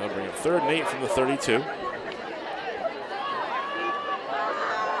 They'll bring it 3rd and 8 from the 32.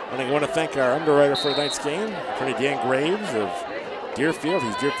 And I want to thank our underwriter for tonight's game, Attorney Dan Graves of Deerfield.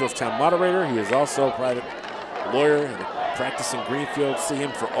 He's Deerfield's town moderator. He is also a private lawyer and practice in Greenfield. See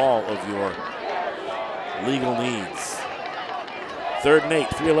him for all of your legal needs. 3rd and 8,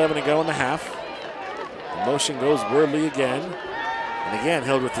 3:11 to go in the half. The motion goes Wordley again. And again,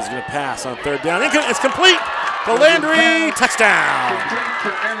 Hildreth is going to pass on 3rd down. It's complete to Landry. Touchdown.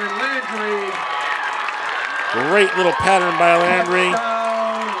 For Aaron Landry. Great little pattern by Landry.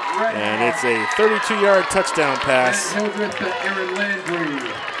 And it's a 32-yard touchdown pass. Hildreth to Aaron Landry.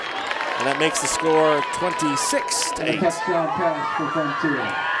 And that makes the score 26-8. Touchdown pass for Frontier.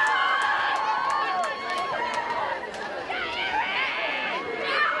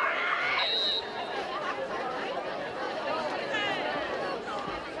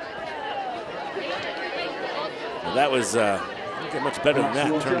 Well, that was didn't get much better than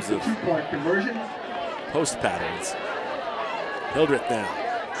that in terms of two-point conversion. Post patterns. Hildreth now.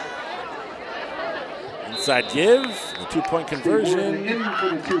 Inside give. The 2-point conversion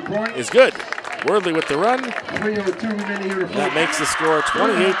is good. Wordley with the run. That makes the score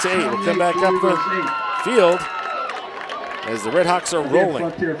 28-8. We'll come back up the field as the Red Hawks are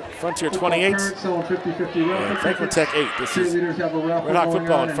rolling. Frontier 28 and Franklin Tech 8. This is Red Hawk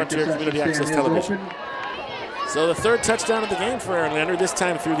football and Frontier Community Access Television. So the 3rd touchdown of the game for Aaron Landry, this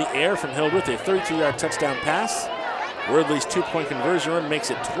time through the air from Hildreth, a 32-yard touchdown pass. Wordley's 2-point conversion run makes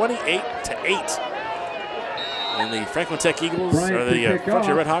it 28-8. And the Franklin Tech Eagles, or the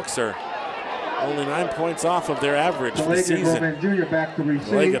Frontier Red Hawks, are only 9 points off of their average for the season.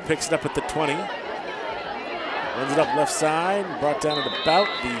 Lega picks it up at the 20. Runs it up left side, brought down at about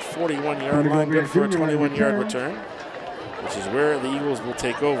the 41-yard line, good for a 21-yard return. which is where the Eagles will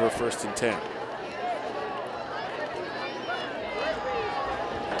take over 1st and 10.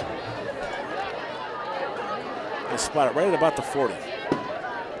 They spot it right at about the 40.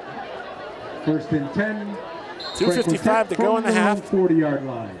 1st and 10. 2:55 to go in the half. 40-yard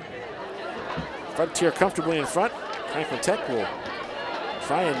line. Frontier comfortably in front. Franklin Tech will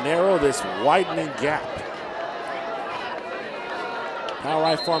try and narrow this widening gap. Power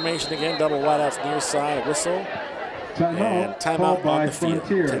I formation again, double wideouts near side, a whistle. And timeout on the field.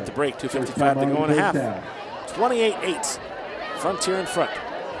 Take the break, 2:55 to go in the half. 28-8, Frontier in front.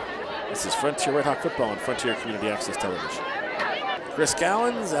 This is Frontier Red Hawk football on Frontier Community Access Television. Chris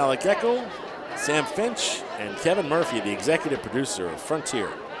Gallons, Alec Eckel, Sam Finch, and Kevin Murphy, the executive producer of Frontier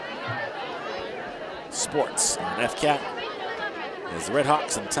Sports on FCAT. As the Red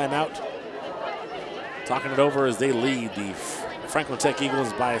Hawks in timeout, talking it over as they lead the Franklin Tech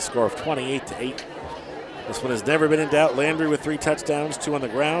Eagles by a score of 28-8. This one has never been in doubt. Landry with 3 touchdowns, 2 on the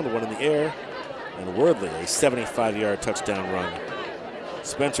ground, 1 in the air, and Wordley a 75-yard touchdown run.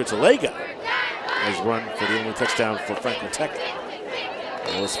 Spencer Talega has run for the only touchdown for Franklin Tech.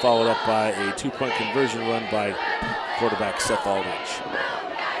 It was followed up by a 2-point conversion run by quarterback Seth Aldridge.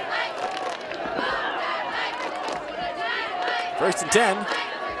 1st and 10.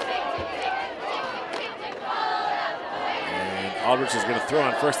 And Aldridge is going to throw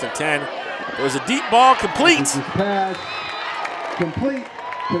on 1st and 10. There's a deep ball, complete. Pass complete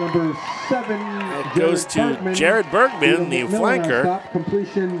to number 7. It goes to Jared Bergman, the flanker. Stop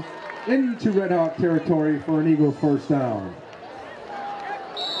completion into Red Hawk territory for an Eagles 1st down.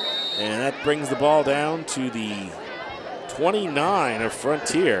 And that brings the ball down to the 29 of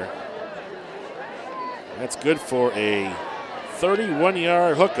Frontier. That's good for a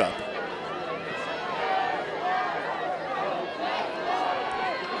 31-yard hookup.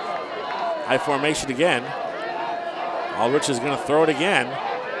 High formation again. Aldrich is going to throw it again.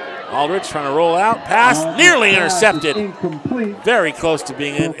 Aldrich trying to roll out. Pass nearly intercepted. Incomplete. Very close to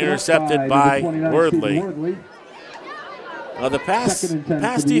being intercepted by Wordley. The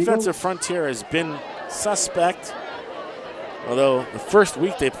pass defense of Frontier has been suspect. Although the first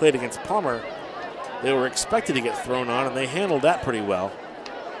week they played against Palmer, they were expected to get thrown on, and they handled that pretty well.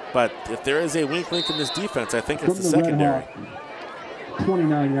 But if there is a weak link in this defense, I think it's the secondary.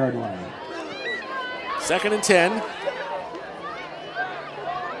 29-yard line. 2nd and 10.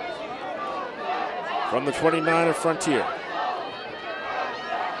 From the 29 of Frontier.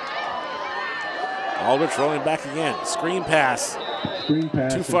 Aldrich rolling back again. Screen pass.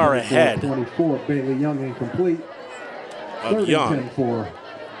 Too far ahead. 24, Bailey Young incomplete. Of Young. 10 for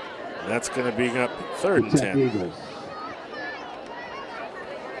that's going to be up 3rd and 10. Eagles.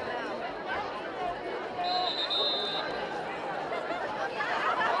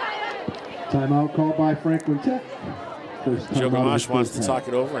 Timeout called by Franklin Tech. Joe Gamache wants to talk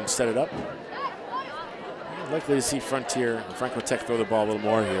it over and set it up. Likely to see Frontier and Franklin Tech throw the ball a little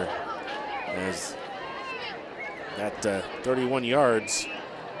more here, as that 31 yards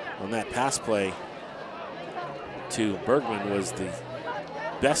on that pass play to Bergman was the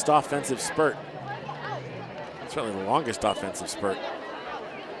best offensive spurt. Certainly the longest offensive spurt.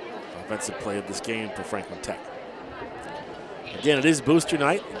 Offensive play of this game for Franklin Tech. Again, it is booster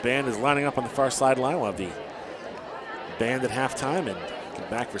night. The band is lining up on the far sideline. We'll have the band at halftime and get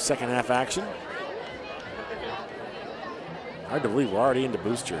back for second half action. Hard to believe we're already into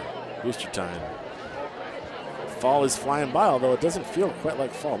booster time. Fall is flying by, although it doesn't feel quite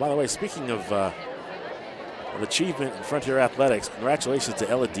like fall. By the way, speaking of achievement in Frontier Athletics, congratulations to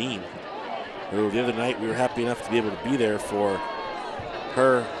Ella Dean, who the other night we were happy enough to be able to be there for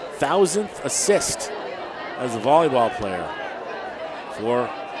her 1,000th assist as a volleyball player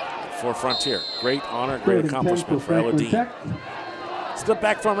for Frontier. Great honor, great accomplishment for Ella Dean. Step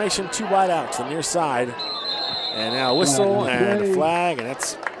back formation, 2 wideouts, the near side. And now a whistle and a flag, and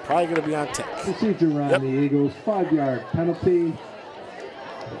that's probably going to be on Tech. Procedure on the Eagles, 5-yard penalty,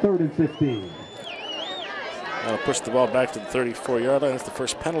 3rd and 15. That'll push the ball back to the 34-yard line. That's the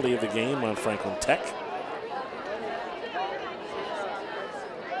first penalty of the game on Franklin Tech.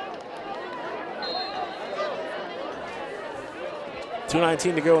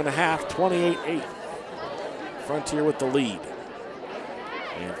 .219 to go in the half, 28-8. Frontier with the lead.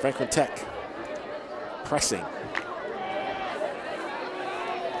 And Franklin Tech pressing.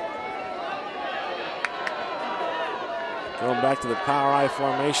 Going back to the power I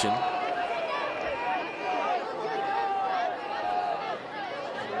formation.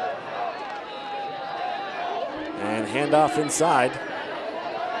 And handoff inside.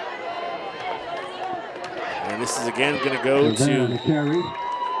 And this is again going to go to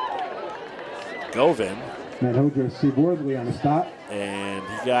Govin. Matt Hodges, Steve Worthley on the stop. And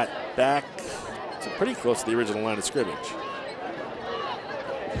he got back to pretty close to the original line of scrimmage.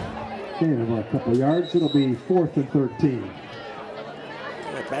 And about a couple of yards, it'll be 4th and 13.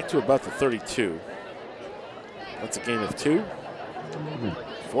 Yeah, back to about the 32. That's a gain of 2.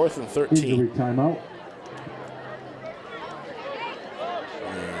 4th and 13. Injury timeout.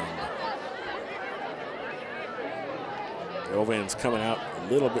 The Ovans coming out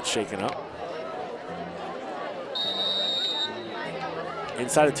a little bit shaken up.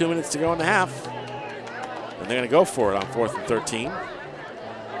 Inside of 2 minutes to go in the half. And they're going to go for it on 4th and 13.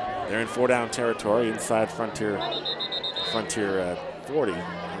 They're in 4-down territory inside Frontier 40.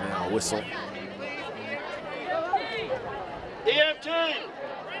 And now a whistle. EFT!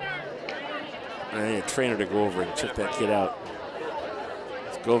 I need a trainer to go over and check that kid out.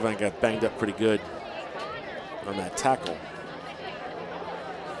 Govan got banged up pretty good on that tackle.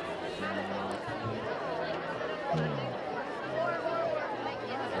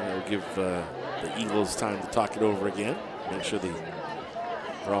 I'll give the Eagles time to talk it over again. Make sure they're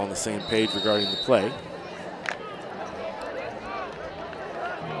all on the same page regarding the play.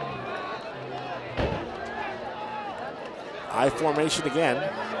 I formation again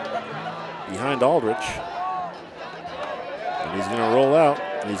behind Aldrich. And he's going to roll out.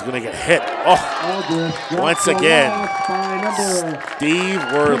 And he's going to get hit. Oh, once again, Steve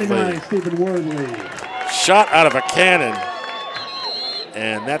Worthley. Shot out of a cannon.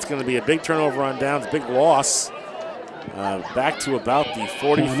 And that's going to be a big turnover on downs, big loss. Back to about the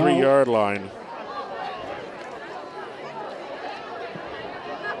 43-yard line.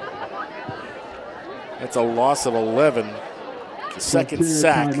 That's a loss of 11. The second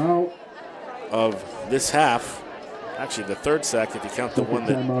sack of this half. Actually, the third sack, if you count the one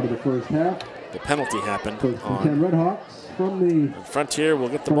that out of the first half. The penalty happened on. Redhawks from the Frontier will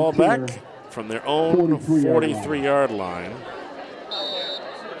get the ball back from their own 43-yard line.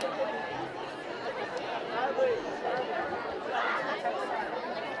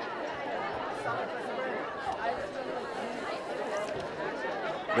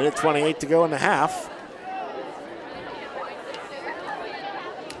 Minute 28 to go in the half.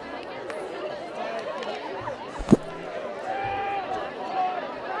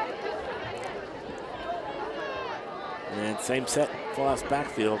 And same set, full-house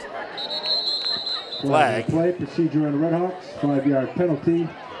backfield. Flag. Play, procedure on the Redhawks, 5-yard penalty.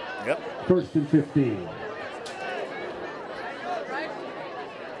 Yep. 1st and 15.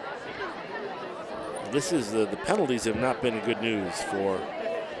 This is the penalties have not been good news for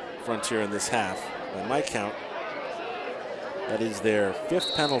Frontier in this half. By my count, that is their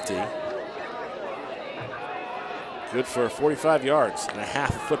 5th penalty. Good for 45 yards and a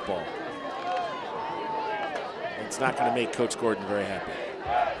half of football. It's not going to make Coach Gordon very happy.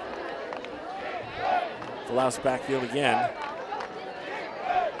 Full-house backfield again.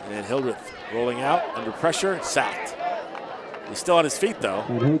 And Hildreth rolling out under pressure, sacked. He's still on his feet though,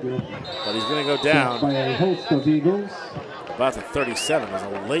 but he's going to go down by a host of Eagles. About the 37. There's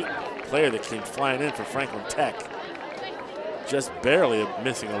a late player that came flying in for Franklin Tech. Just barely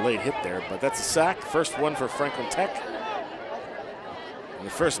missing a late hit there, but that's a sack. First one for Franklin Tech. And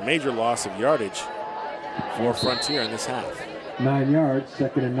the first major loss of yardage for Frontier in this half. 9 yards,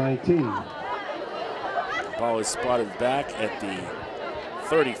 2nd and 19. The ball is spotted back at the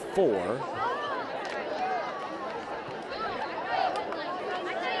 34.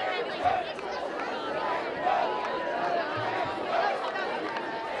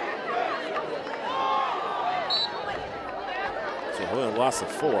 Only a loss of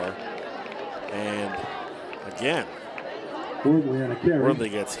 4. And again, Worthley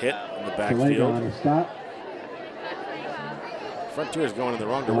gets hit in the backfield. On the stop. Frontier is going in the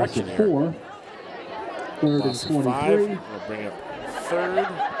wrong direction here. 4. 3rd loss and 23. Of 5. We'll bring up 3rd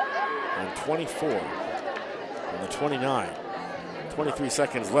and 24. And the 29. 23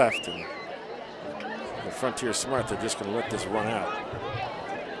 seconds left. And the Frontier smart, they're just going to let this run out.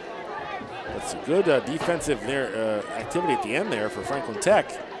 That's a good defensive activity at the end there for Franklin Tech.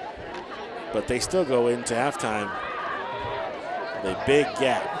 But they still go into halftime with a big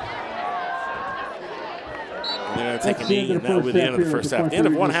gap. And they're going to take a knee, and that will be the end of the first half. The end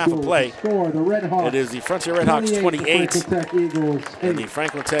of one half of play. It is the Frontier Redhawks 28 and the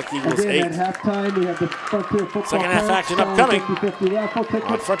Franklin Tech Eagles 8. At halftime, we have the Frontier football second half action upcoming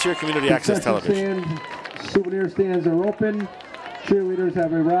on Frontier Community Access Television. Souvenir stands are open. Cheerleaders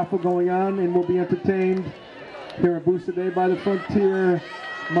have a raffle going on and will be entertained here at Booster Day by the Frontier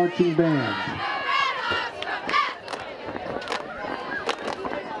Marching Band.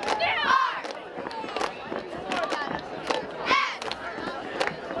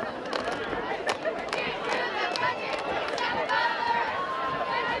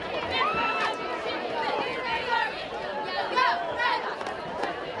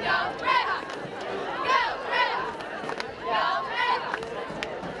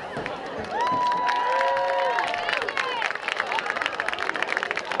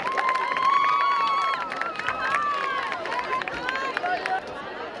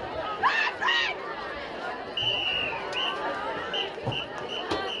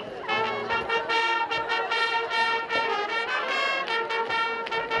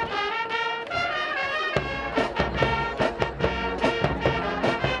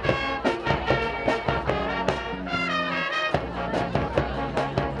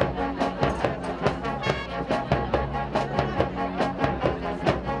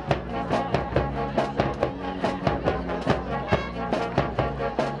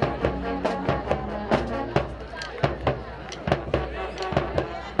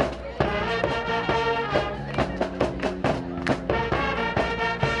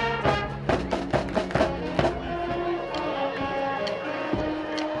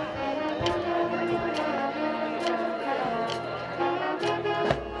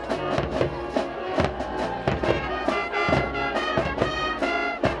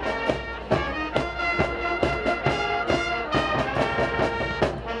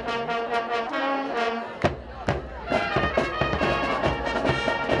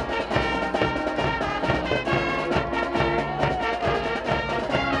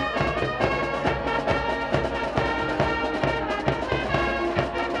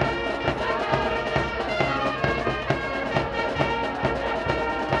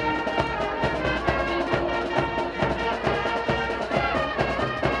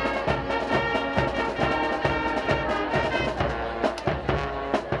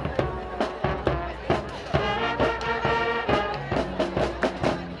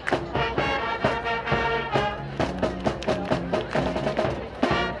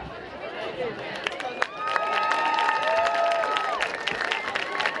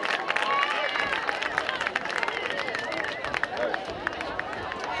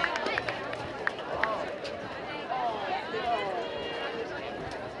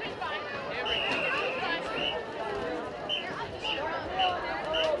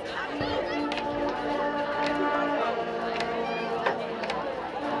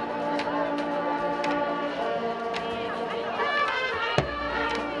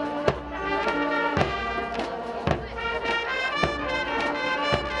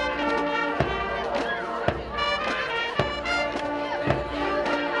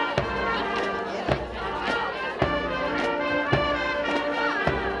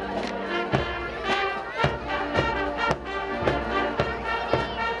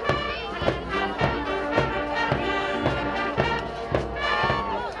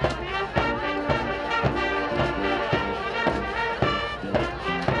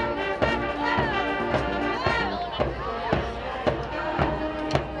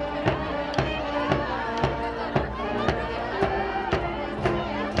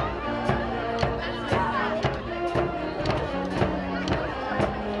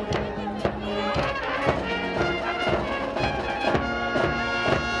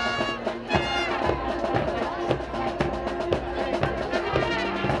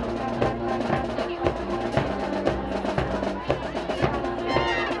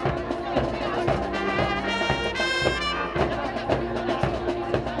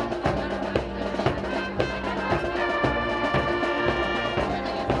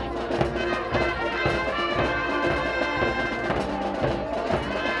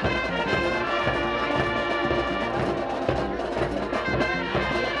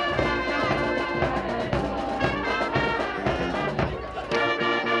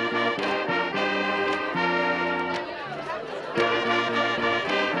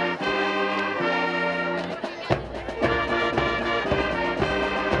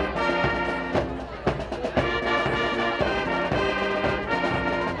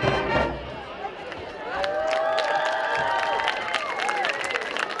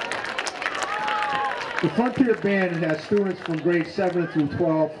 The Frontier Band has students from grades 7 through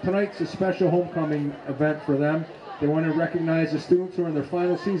 12. Tonight's a special homecoming event for them. They want to recognize the students who are in their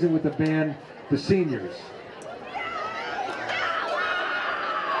final season with the band, the seniors.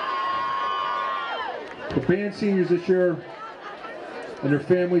 The band seniors this year and their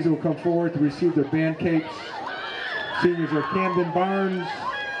families will come forward to receive their band capes. Seniors are Camden Barnes,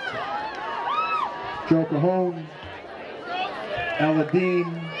 Joe Cajon, Ella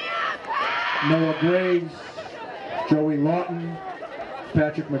Dean, Noah Graves, Joey Lawton,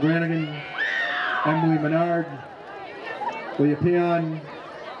 Patrick McGranigan, Emily Menard, Leah Peon,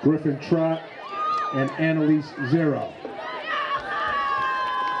 Griffin Trott, and Annalise Zero.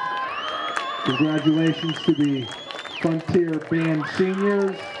 Congratulations to the Frontier Band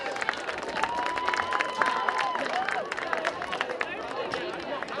seniors.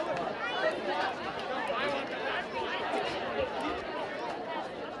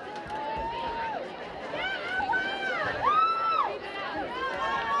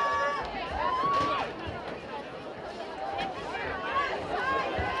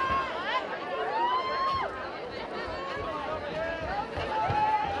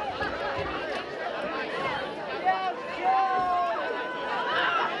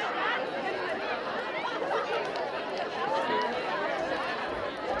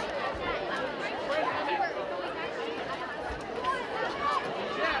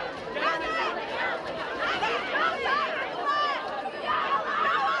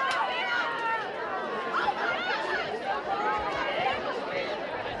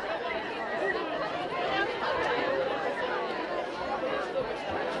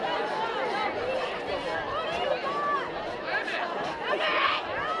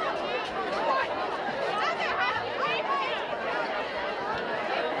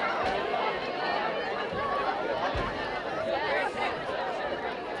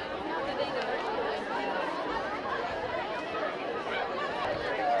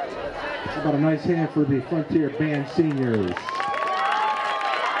 How about a nice hand for the Frontier Band seniors.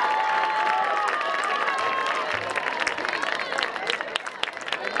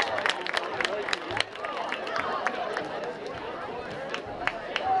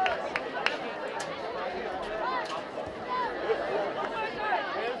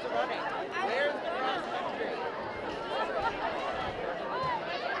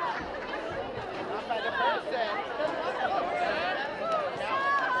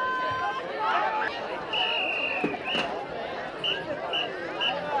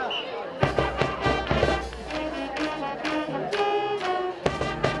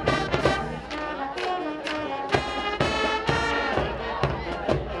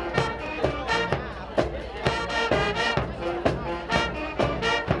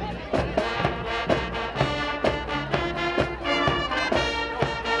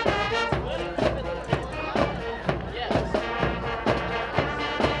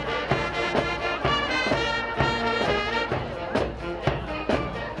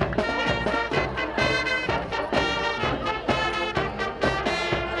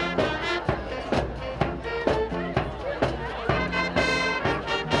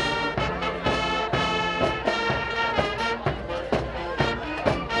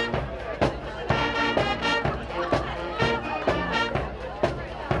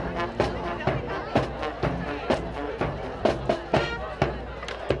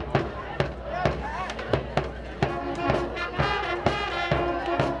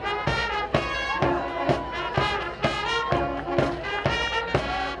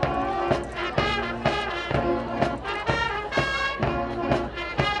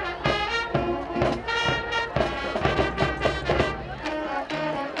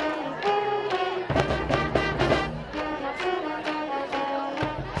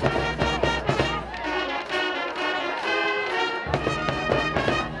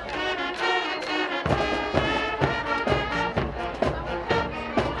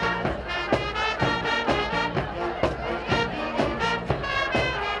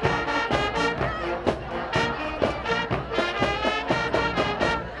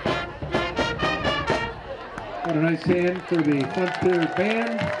 And a nice hand for the Frontier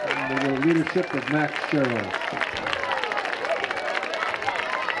Band under the leadership of Max Sherrill.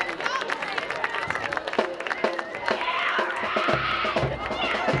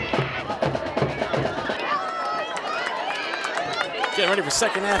 Getting ready for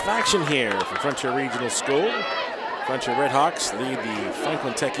second half action here from Frontier Regional School. Frontier Redhawks lead the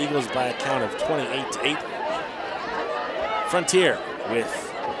Franklin Tech Eagles by a count of 28-8. Frontier with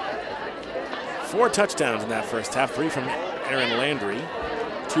 4 touchdowns in that first half, 3 from Aaron Landry,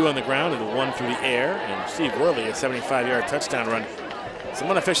 2 on the ground and 1 through the air, and Steve Worley a 75-yard touchdown run Some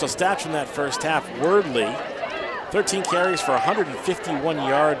unofficial stats from that first half. Wordley, 13 carries for 151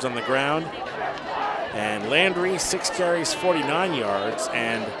 yards on the ground. And Landry, 6 carries, 49 yards.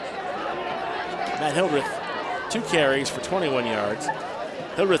 And Matt Hildreth, 2 carries for 21 yards.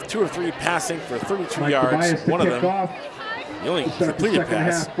 Hildreth 2 of 3 passing for 32 yards. One of them, the only completed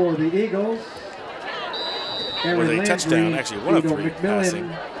pass, for the Eagles. was a touchdown. Actually, 1 of 3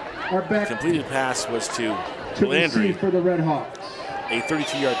 passing. Completed pass was to Landry for the Red Hawks. A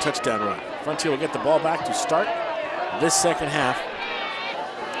 32-yard touchdown run. Frontier will get the ball back to start this second half.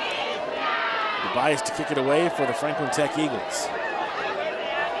 The bias to kick it away for the Franklin Tech Eagles.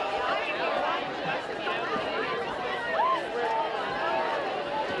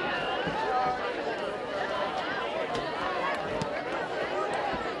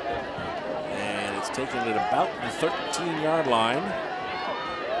 And it's taken it about the 13-yard line.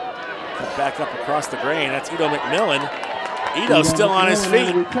 Cut back up across the grain. That's Ito McMillan. Ito still on his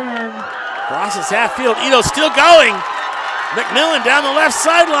feet. Crosses half field. Ito still going. McMillan down the left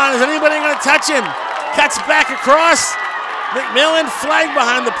sideline. Is anybody going to touch him? Cuts back across. McMillan flagged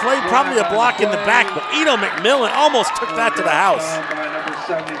behind the plate. Probably a block in the back, but Ito McMillan almost took that to the house.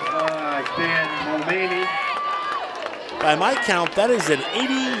 By my count, that is an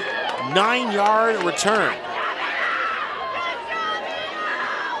 89-yard return.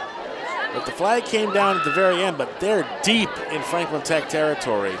 But the flag came down at the very end, but they're deep in Franklin Tech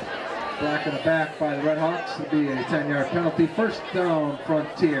territory. Block in the back by the Red Hawks. It'll be a 10-yard penalty. First down,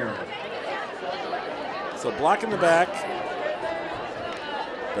 Frontier. So block in the back,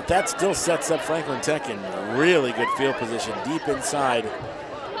 but that still sets up Franklin Tech in really good field position deep inside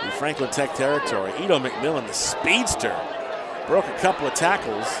the Franklin Tech territory. Ito McMillan, the speedster, broke a couple of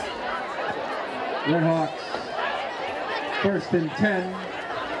tackles. Red Hawks, 1st and 10.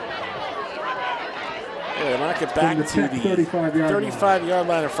 They knock it back to the 35-yard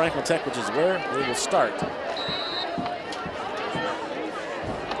line of Franklin Tech, which is where they will start.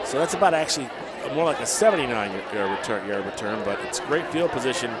 So that's about actually more like a 79-yard return, but it's great field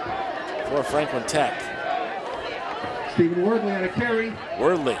position for Franklin Tech. Stephen Wordley on a carry.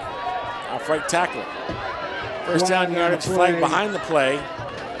 Wordley, off right tackle. First down yardage flag behind the play.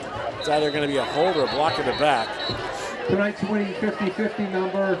 It's either going to be a hold or a block in the back. Tonight's winning 50-50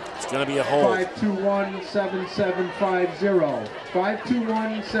 number. It's going to be a hold. 521-7750.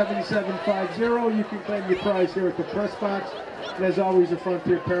 521-7750. You can claim your prize here at the press box. And as always, the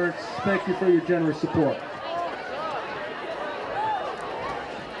Frontier parents, thank you for your generous support.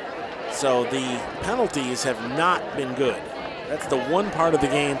 So the penalties have not been good. That's the one part of the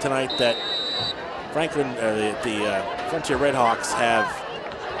game tonight that Franklin, the Frontier Redhawks have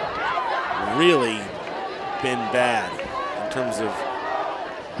really been bad in terms of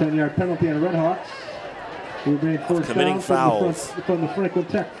 10-yard penalty on the Redhawks. Who made first committing down fouls from the Franklin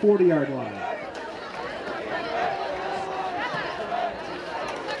Tech 40-yard line.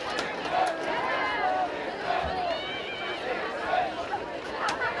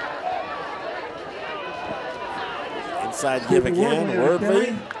 Inside give again,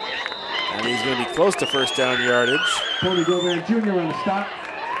 Wordley. And he's going to be close to first down yardage. Tony Govan Jr. on the stop.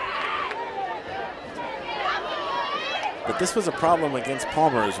 But this was a problem against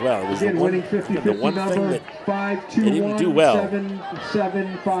Palmer as well. It was Again, the one thing that they didn't do well.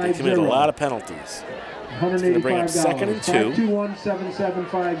 They committed a lot of penalties. It's going to bring up 2nd and 2.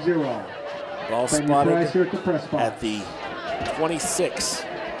 521-7750. Ball spotted at the 26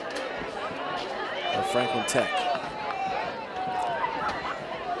 of Franklin Tech.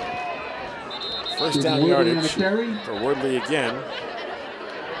 First down yardage for Wordley again.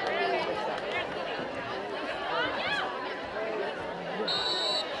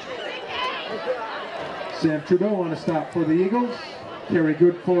 Sam Trudeau on a stop for the Eagles. Carry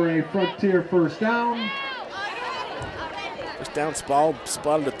good for a Frontier first down. First down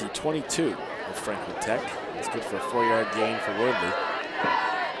spotted at the 22 of Franklin Tech. It's good for a 4-yard gain for Wordley.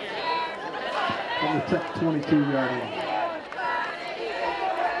 On the Tech 22-yard line.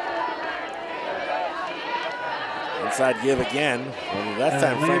 Inside give again. Well, that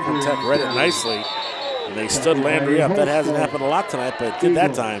time Franklin Tech read it nicely. And they stood Landry up. That hasn't happened a lot tonight, but it did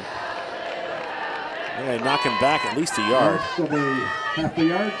that time. And they knock him back at least a yard. So they half a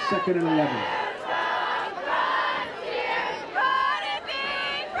yard, 2nd and 11.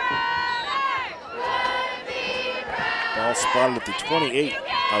 Ball spotted at the 28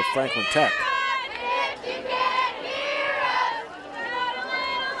 of Franklin Tech.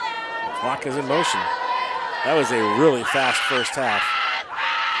 Clock is in motion. That was a really fast first half.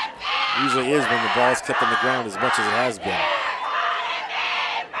 Usually is when the ball's kept on the ground as much as it has been.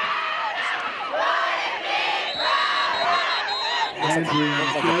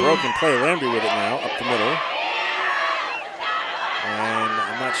 Like a broken play. Landry with it now, up the middle. And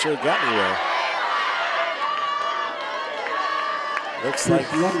I'm not sure it got anywhere. Looks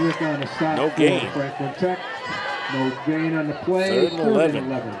like no gain. Franklin Tech. No gain on the play. Third and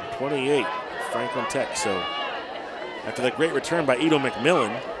 11. 28, Franklin Tech. So after that great return by Edo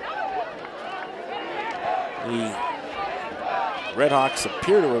McMillan, the Redhawks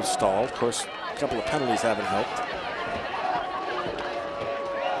appear to have stalled. Of course, a couple of penalties haven't helped.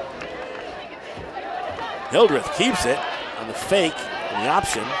 Hildreth keeps it on the fake and the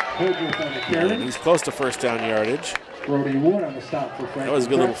option. And he's close to first down yardage. Brody Wood on the stop for Franklin. That was a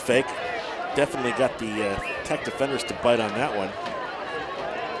good little fake. Definitely got the Tech defenders to bite on that one.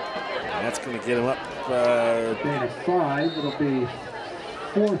 And that's going to get him up. Gain of 5. It'll be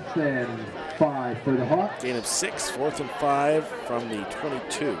 4th and 5 for the Hawks. Gain of 6, 4th and 5 from the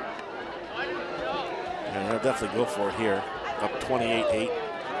 22. And they'll definitely go for it here. Up 28-8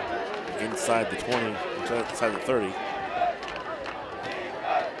 inside the 20, inside the 30.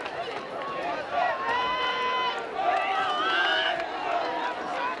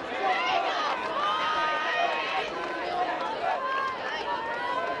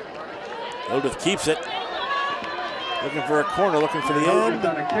 Hildreth keeps it. Looking for a corner, looking for the end.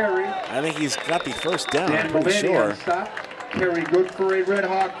 I think he's got the first down, I'm pretty sure. Carry good for a Red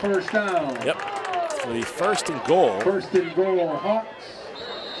Hawk first down. Yep, for the first and goal. First and goal, Hawks.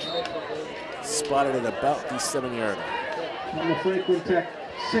 Spotted at about the 7-yard line. On the Franklin Tech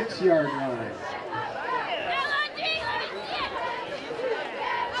 6-yard line.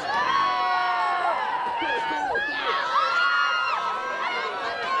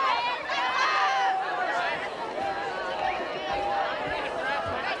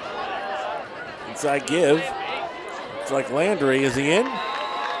 Inside give. It's like Landry. Is he in?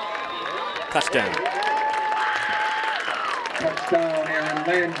 Touchdown. Touchdown, Aaron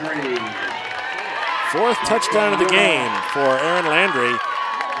Landry. 4th touchdown of the game for Aaron Landry.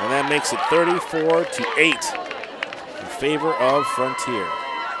 And that makes it 34-8 in favor of Frontier.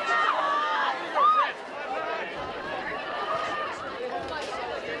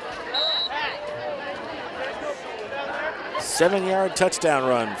 Seven-yard touchdown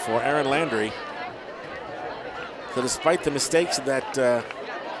run for Aaron Landry. So despite the mistakes of that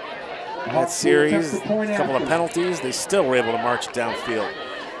series, a couple of penalties, they still were able to march downfield.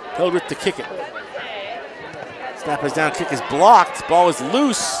 Hildreth to kick it. Snap is down, kick is blocked. Ball is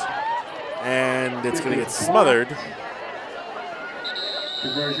loose, and it's going to get smothered.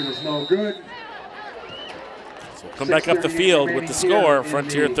 Conversion is no good. So come back up the field with the score,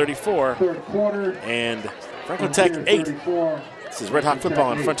 Frontier 34, and Franklin Tech 8. This is Red Hawk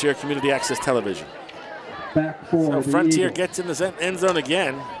football on Frontier Community Access Television. So Frontier gets in the end zone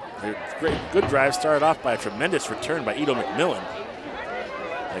again. A great, good drive started off by a tremendous return by Edo McMillan.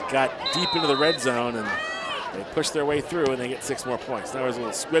 That got deep into the red zone, and they push their way through, and they get 6 more points. Now there's a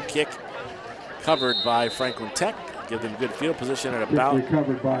little squib kick covered by Franklin Tech. Give them good field position at about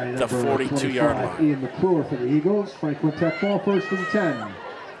the 42-yard line. Ian McClure for the Eagles. Franklin Tech ball, 1st and 10.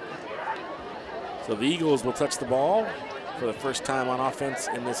 So the Eagles will touch the ball for the first time on offense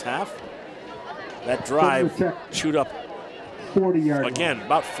in this half. That drive chewed up, 40-yard again,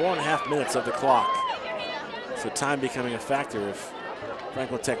 about 4.5 minutes of the clock. So time becoming a factor if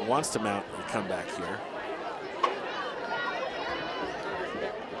Franklin Tech wants to mount a comeback here.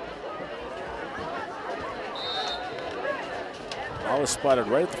 Ball is spotted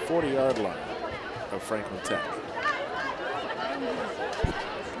right at the 40-yard line of Franklin Tech.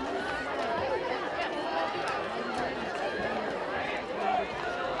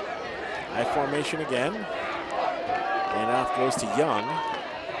 High formation again. And off goes to Young.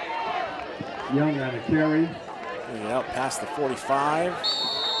 Young on a carry. And out past the 45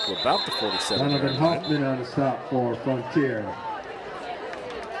 to about the 47. Donovan Hoffman on the stop for Frontier.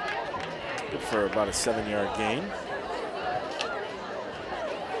 Good for about a 7-yard gain.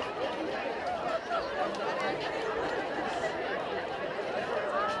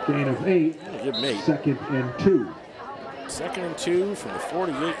 Gain of 8. Give him 8. 2nd and 2. 2nd and 2 from the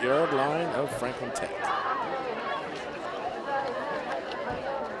 48-yard line of Franklin Tech.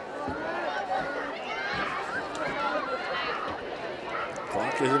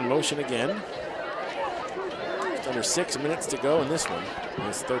 Clock is in motion again. Just under 6 minutes to go in this one, in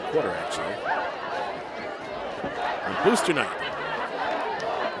this 3rd quarter actually. And booster night.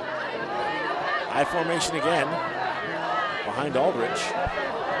 High formation again, behind Aldrich.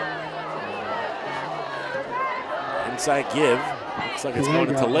 Inside give. Looks like it's going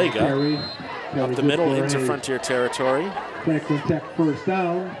to Talega. Up the middle into Frontier territory. Franklin Tech first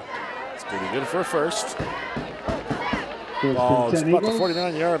down. It's pretty good for a first. Ball just and 10 about the Eagles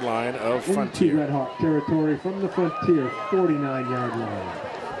 49-yard line of into Frontier. Red Hawk territory from the Frontier 49-yard line.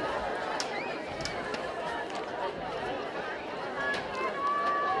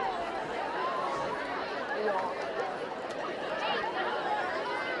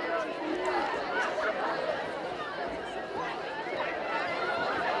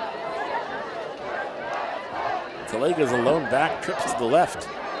 Talega's a lone back, trips to the left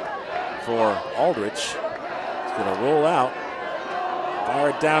for Aldrich. He's going to roll out, fire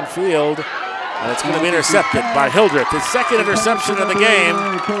it downfield, and it's going to be intercepted by Hildreth. His second interception of the game.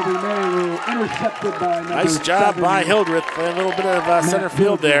 Nice job by Hildreth, playing a little bit of center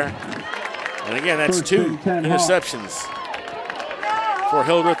field there. And again, that's 2 interceptions for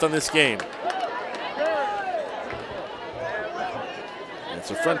Hildreth on this game. And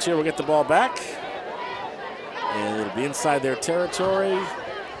so Frontier will get the ball back. And it'll be inside their territory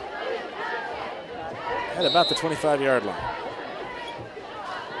at about the 25-yard line.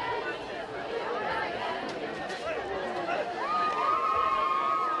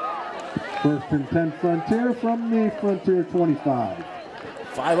 First and 10 Frontier from the Frontier 25.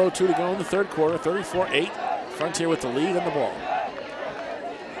 5:02 to go in the third quarter, 34-8. Frontier with the lead on the ball.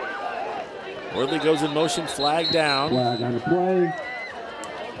 Worthy goes in motion, flag down. Flag on the play.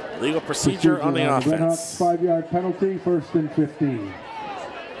 Legal procedure on the offense. Red Hawks 5-yard penalty, first and 15.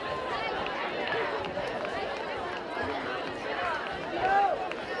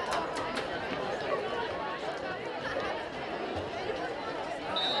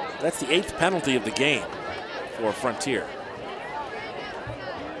 That's the 8th penalty of the game for Frontier.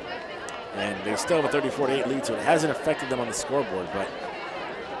 And they still have a 34-8 lead, so it hasn't affected them on the scoreboard. But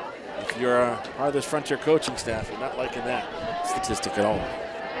if you're a part of this Frontier coaching staff, you're not liking that statistic at all.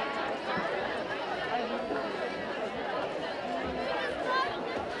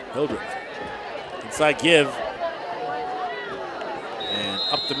 Hildreth. Inside give. And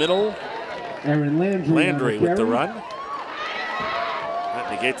up the middle. Aaron Landry with the run.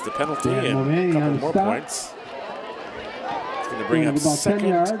 That negates the penalty and a couple more points. It's going to bring up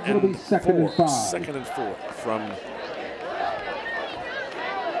second and 4. Second and 4 from.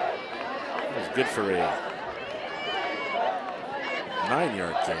 That was good for a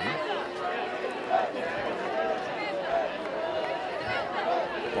 9-yard gain.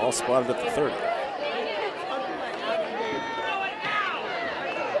 Ball spotted at the 30.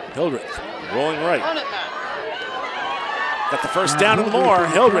 Hildreth rolling right. Got the first down and more.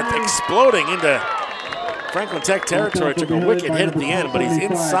 Hildreth exploding into Franklin Tech territory. Took a wicked hit at the end, but he's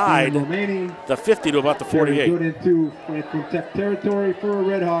inside the 50 to about the 48. Good into Franklin Tech territory for a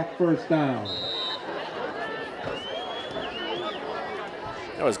Red Hawk first down.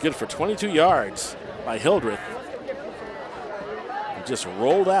 That was good for 22 yards by Hildreth. Just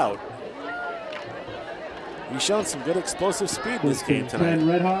rolled out. He's shown some good explosive speed in this game tonight. 10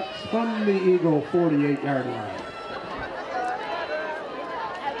 Red Hawks from the Eagle 48-yard line.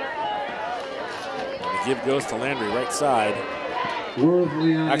 And the give goes to Landry, right side.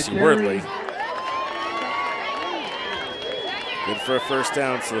 Worthley on Actually, Worthley. Good for a first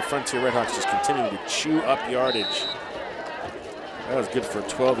down, so the Frontier Red Hawks just continue to chew up yardage. That was good for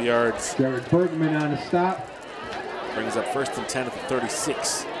 12 yards. Jared Bergman on a stop. Brings up first and 10 at the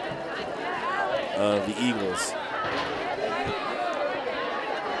 36 of the Eagles.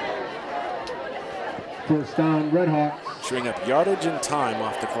 First down, Red Hawks. Chewing up yardage and time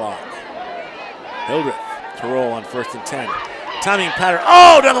off the clock. Hildreth to roll on first and 10. Timing pattern.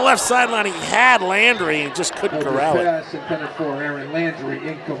 Oh, down the left sideline. He had Landry and just couldn't corral it. Pass intended for Aaron Landry,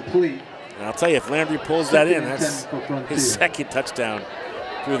 incomplete. And I'll tell you, if Landry pulls that in, that's his second touchdown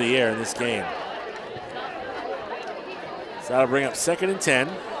through the air in this game. So that'll bring up second and 10.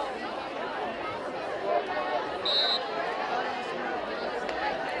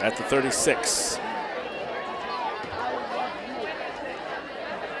 At the 36.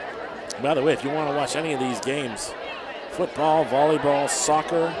 By the way, if you want to watch any of these games, football, volleyball,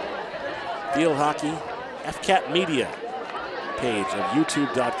 soccer, field hockey, FCAT Media page of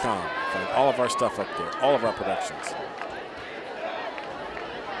youtube.com. Find all of our stuff up there, all of our productions.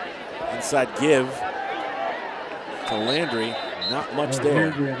 Inside give to Landry, not much there.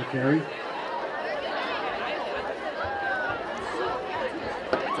 Landry on the carry.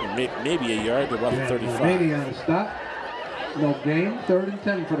 Maybe a yard to about the 35. Romani on a stop. No gain. Third and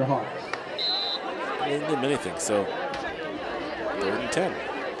 10 for the Hawks. They didn't do anything, so third and 10.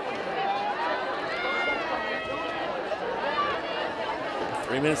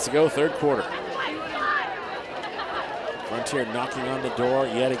 Three minutes to go, third quarter. Frontier knocking on the door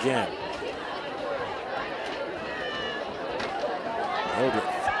yet again.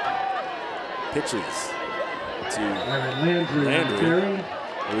 Hildreth pitches. to Landry.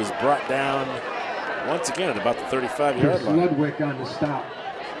 It was brought down once again at about the 35-yard line. Ludwig on the stop.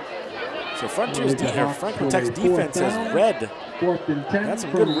 So Franklin Tech's defense has read. 4th and 10. Got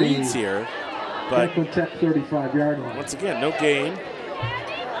some good reads here, but Franklin Tech 35-yard line. once again, no gain.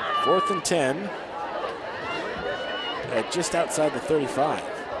 4th and 10 at just outside the 35.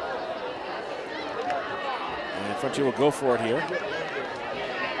 And Frontier will go for it here.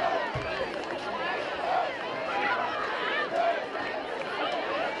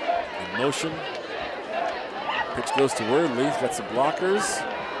 In motion. Pitch goes to Wordley. He's got some blockers.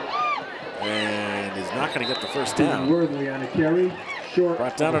 And is not going to get the first down. Wordley on a carry. Short.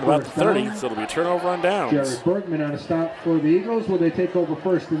 Brought down at about the 30, so it'll be a turnover on downs. Jared Bergman on a stop for the Eagles. Will they take over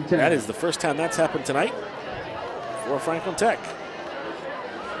 1st and 10? That is the first time that's happened tonight for Franklin Tech.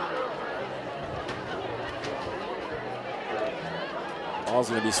 Ball's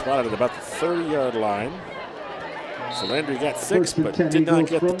going to be spotted at about the 30-yard line. So Landry got 6, but did not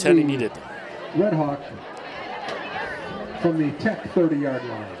get the 10 he needed. Red Hawk from the Tech 30-yard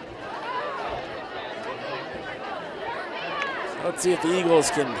line. Let's see if the Eagles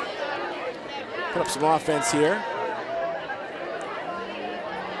can put up some offense here.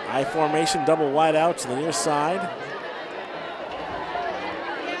 I formation, double wide out to the near side.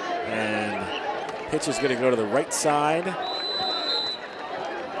 And pitch is going to go to the right side.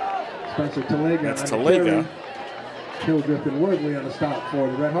 Spencer Talega. That's Talega. Hildreth and Wordley on a stop for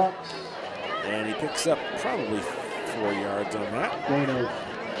the Red Hawks. And he picks up probably 4 yards on that. Gain of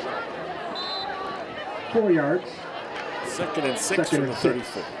 4 yards. 2nd and 6 from the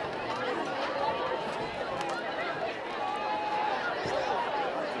 34.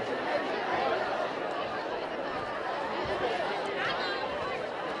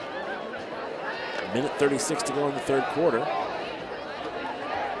 Minute 36 to go in the 3rd quarter.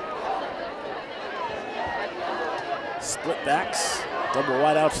 Split backs, double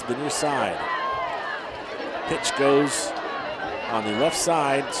wide out to the near side. Pitch goes on the left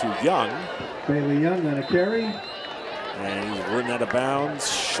side to Young. Bailey Young on a carry. And he's run out of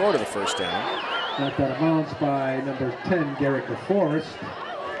bounds, short of the first down. Knocked out of bounds by number 10, Garrett DeForest.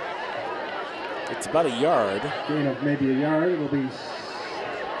 It's about a yard. Gain of maybe a yard. It'll be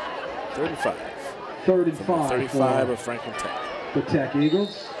 35. 3rd and 5. 35 of Franklin Tech. The Tech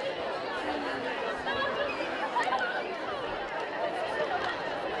Eagles.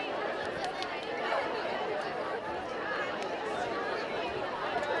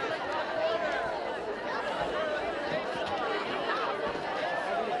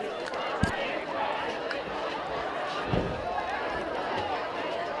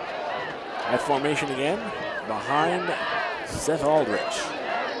 Formation again, behind Seth Aldrich.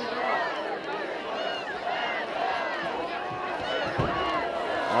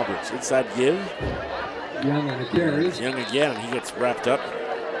 Aldrich inside give. Young on the carry. Young again, and he gets wrapped up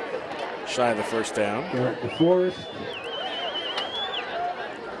shy of the first down. Garrett DeForest.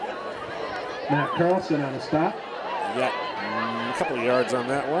 Matt Carlson on a stop. You got a couple of yards on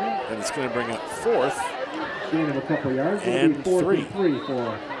that one, and it's going to bring up 4th. Gain of a couple yards. And It'll be 4th 3. and 3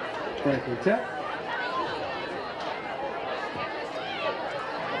 for Franklin Tech.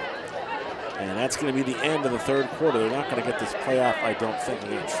 And that's going to be the end of the 3rd quarter. They're not going to get this playoff, I don't think. They're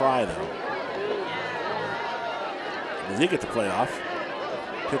going to try, though. They did get the playoff.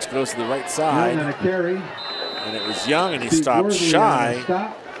 Pitch goes to the right side. Young on a carry. And it was Young, and he Steve stopped Worthy shy on a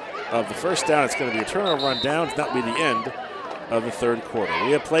stop. of the first down. It's going to be a turnover on downs. That'll be the end of the 3rd quarter.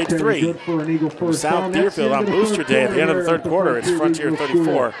 We have played Very 3 good for an Eagle from first down. South That's Deerfield the on end of the Booster third Day. At the end of the quarter 3rd quarter, it's Frontier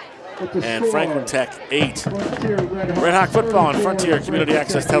 34 and Franklin Tech 8. Frontier Red Hawk football on Frontier Community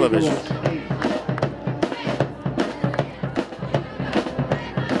Access Television.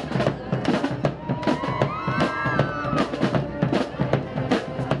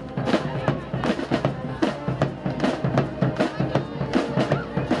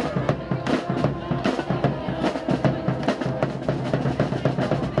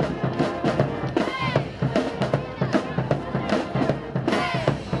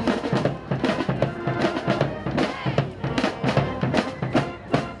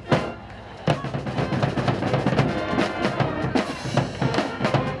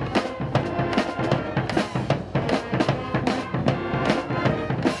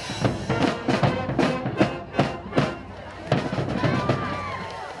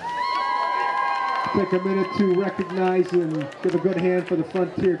 Take a minute to recognize and give a good hand for the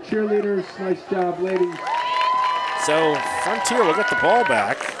Frontier cheerleaders. Nice job, ladies. So Frontier will get the ball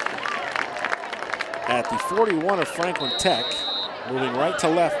back at the 41 of Franklin Tech, moving right to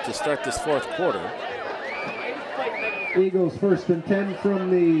left to start this 4th quarter. Eagles 1st and 10 from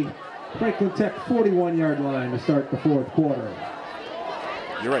the Franklin Tech 41-yard line to start the fourth quarter.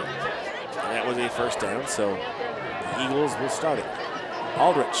 You're right. And that was a first down, so the Eagles will start it.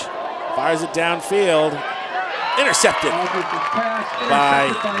 Aldrich fires it downfield. Intercepted by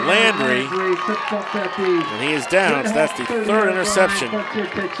Landry. And he is down, so that's the third interception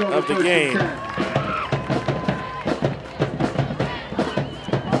of the game.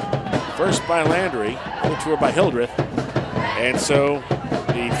 First by Landry, which were by Hildreth. And so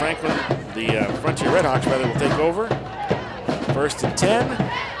the Frontier Redhawks will take over. First and 10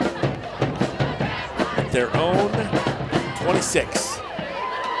 at their own 26.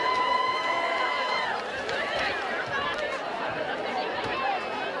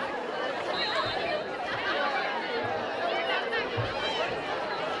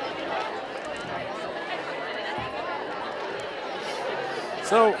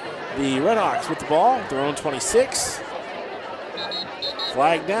 So the Redhawks with the ball, their own 26.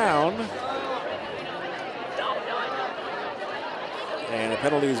 Flag down. And a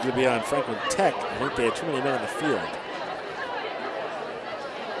penalty is going to be on Franklin Tech. I think they had too many men on the field.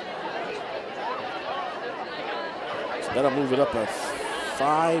 So that'll move it up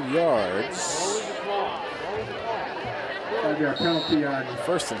 5 yards. 5-yard penalty on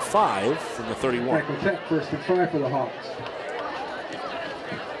first and 5 from the 31. Franklin Tech, first and 5 for the Hawks.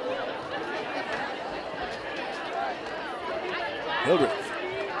 Hildreth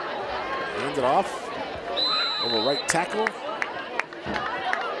hands it off over right tackle.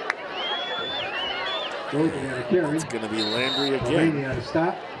 It's going to be Landry again. On a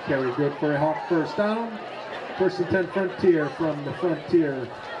stop. Carry good for a Hawk first down. First and 10 Frontier from the Frontier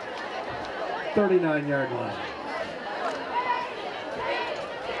 39-yard line.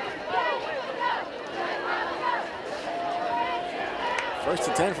 First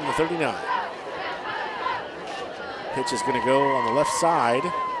and 10 from the 39. Pitch is going to go on the left side.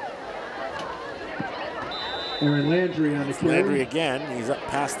 Aaron Landry on the carry. Landry again. He's up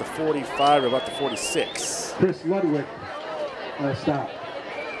past the 45 or about the 46. Chris Ludwig on a stop.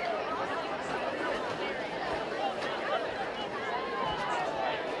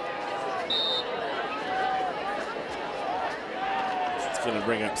 It's going to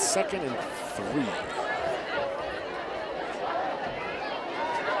bring up 2nd and 3.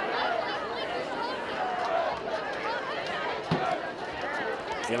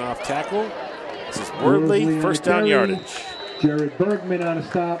 Again off tackle. This is Wordley, first down yardage. Jared Bergman on a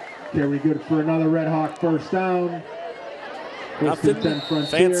stop. Carry good for another Red Hawk first down. Nothing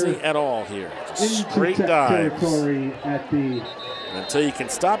fancy at all here. Just straight dives. Territory at the until you can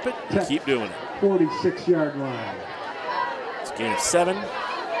stop it, you keep doing it. 46-yard line. It's game 7.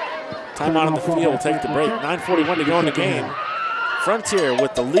 Timeout on the field will take the break. 9:41 to go in the game. Frontier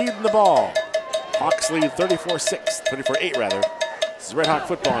with the lead in the ball. Hawks lead 34-6, 34-8 rather. This is Red Hawk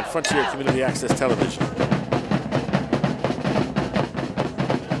football on Frontier Community Access Television.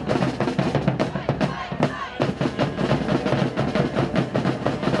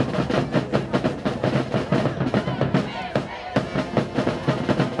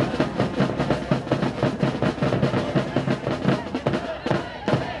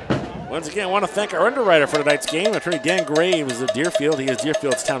 Once again, I want to thank our underwriter for tonight's game, Attorney Dan Graves of Deerfield. He is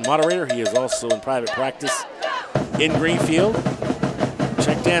Deerfield's town moderator. He is also in private practice in Greenfield.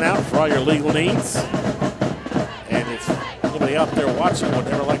 Check Dan out for all your legal needs. And if anybody out there watching would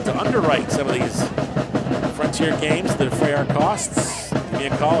ever like to underwrite some of these Frontier games that defray our costs, give me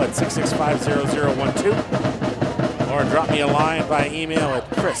a call at 665-0012 or drop me a line by email at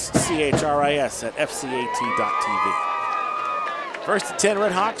chris@fcat.tv. First and 10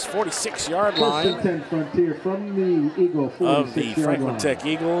 Red Hawks, 46-yard line. First and 10 Frontier from the Eagle, of the Franklin Tech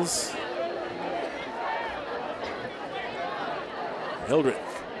Eagles.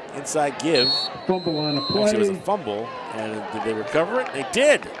 Hildreth, inside give. Fumble on a play. Actually, it was a fumble. And did they recover it? They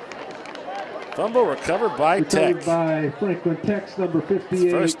did. Fumble recovered by Tech. By Franklin Tech's number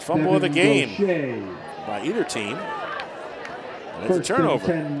 58. First fumble of the game Gaucher. by either team. And it's First a turnover.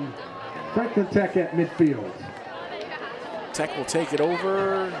 10, Franklin Tech at midfield. Tech will take it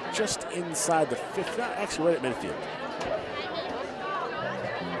over just inside the 5th, actually right at midfield.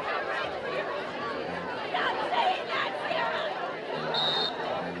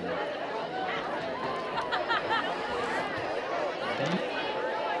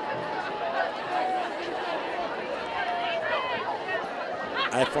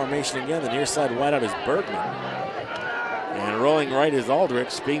 I formation again. The near side wideout is Bergman. And rolling right is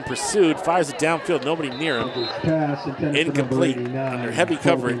Aldrich, being pursued, fires it downfield, nobody near him. Pass incomplete under heavy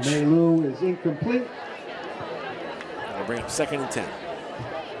coverage. Maylou is incomplete. We'll bring up 2nd and 10.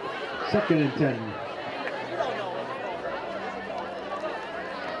 2nd and 10.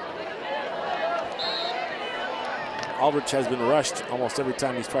 Aldrich has been rushed almost every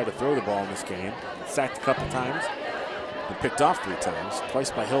time he's tried to throw the ball in this game. Sacked a couple times, and picked off 3 times,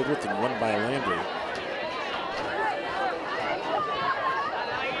 twice by Hildreth and 1 by Landry.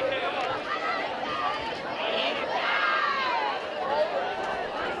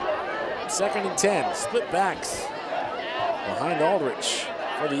 Second and 10, split backs behind Aldrich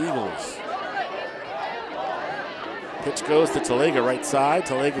for the Eagles. Pitch goes to Talega right side.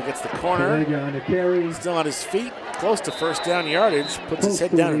 Talega gets the corner. Talega on the carry. Still on his feet, close to first down yardage. Puts his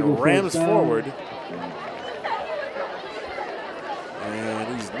head down and rams forward.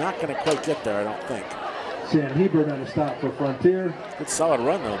 And he's not going to quite get there, I don't think. Sam Hebert on the stop for Frontier. Good solid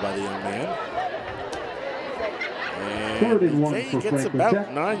run, though, by the young man. And 3rd and 1 he for gets Franklin about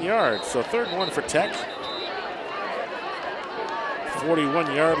Tech. 9 yards. So 3rd and 1 for Tech.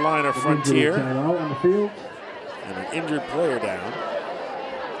 41-yard line of Frontier. Timeout on the field. And an injured player down.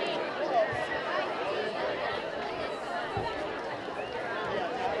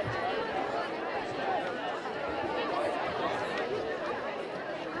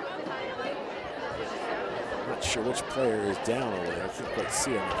 Not sure which player is down over there. I can't quite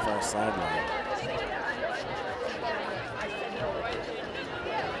see on the far sideline.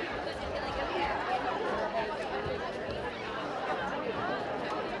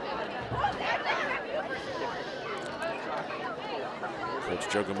 Coach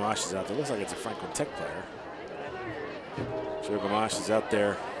Joe Gamache is out there. Looks like it's a Franklin Tech player. Joe Gamache is out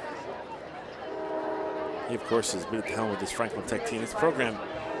there. He, of course, has been at the helm of this Franklin Tech team. This program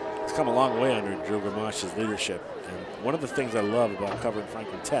has come a long way under Joe Gamache's leadership. And one of the things I love about covering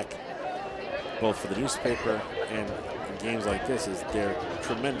Franklin Tech, both for the newspaper and in games like this, is they're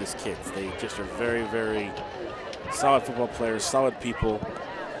tremendous kids. They just are very, very solid football players, solid people.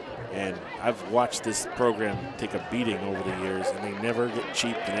 And I've watched this program take a beating over the years, and they never get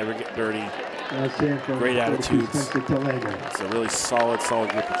cheap, they never get dirty. Great attitudes. It's a really solid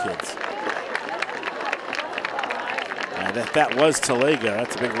group of kids. That was Talega.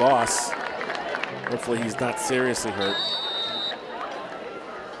 That's a big loss. Hopefully he's not seriously hurt.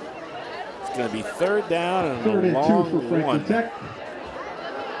 It's going to be 3rd down and a long one. Tech.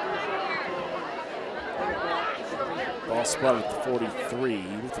 Ball spotted at the 43,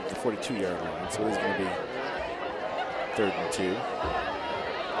 at the 42-yard line, so it is going to be 3rd and 2.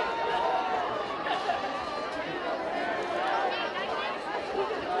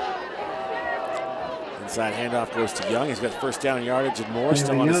 Inside handoff goes to Young. He's got first down yardage and more,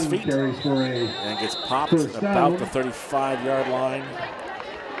 still on his feet. And gets popped about the 35-yard line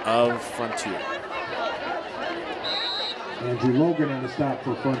of Frontier. Andrew Logan on the stop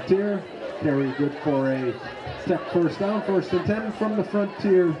for Frontier. Carry good for a Tech first down, 1st and 10 from the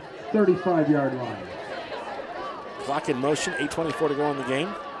Frontier 35-yard line. Clock in motion, 8:24 to go in the game.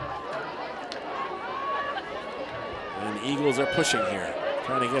 And the Eagles are pushing here,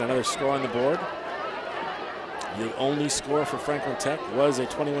 trying to get another score on the board. The only score for Franklin Tech was a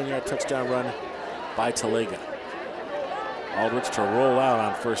 21-yard touchdown run by Talega. Aldrich to roll out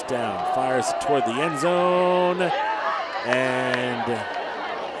on first down, fires toward the end zone, and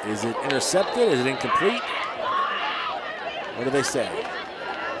is it intercepted? Is it incomplete? What do they say?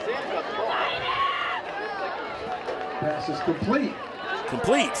 Pass is complete.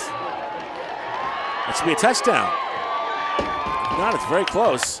 Complete. That should be a touchdown. If not, it's very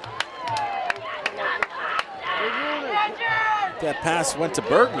close. That pass went to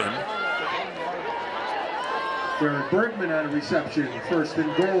Bergman. Jared Bergman on a reception, 1st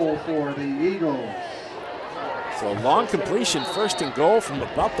and goal for the Eagles. So long completion, 1st and goal from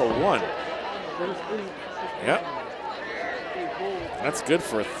about the 1. Yep. That's good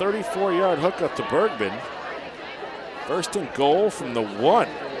for a 34-yard hookup to Bergman. 1st and goal from the 1.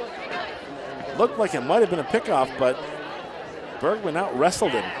 Looked like it might have been a pickoff, but Bergman out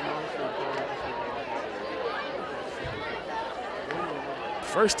wrestled him.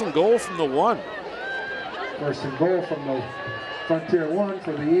 1st and goal from the 1. 1st and goal from the Frontier 1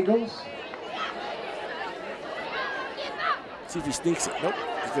 for the Eagles. See if he sneaks it. Nope.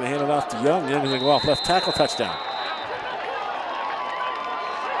 He's going to hand it off to Young. Young's going to go off left tackle, touchdown.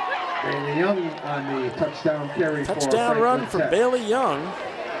 Bailey Young on the touchdown carry. Touchdown run for Bailey Young.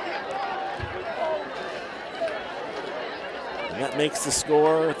 And that makes the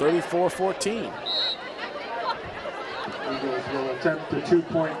score 34-14. Eagles will attempt a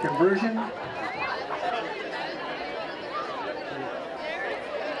 2-point conversion.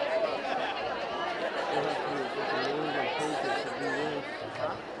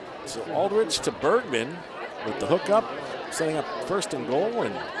 So Aldrich to Bergman with the hook up, setting up 1st and goal,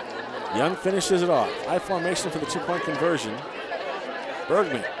 and Young finishes it off. High formation for the 2-point conversion.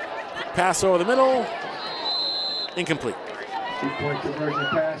 Bergman, pass over the middle, Incomplete. 2-point conversion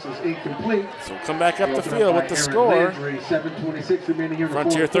pass is incomplete. So we'll come back up the field with the score. 7:26 remaining here in the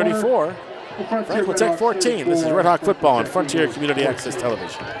Frontier fourth quarter. 34, Frontier Franklin Tech 14. This is Red Hawk football on Frontier Community Access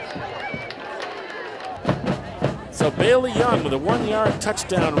Television. So Bailey Young with a 1-yard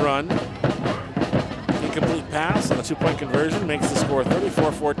touchdown run. Incomplete pass on a 2-point conversion makes the score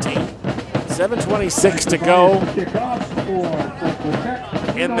 34-14. 7:26 to go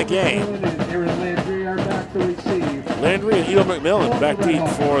in the game. Landry and Edo McMillan back deep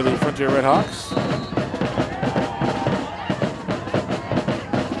for the Frontier Red Hawks.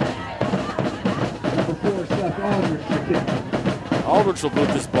 Aldridge will boot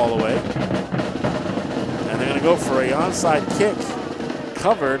this ball away. And they're going to go for a onside kick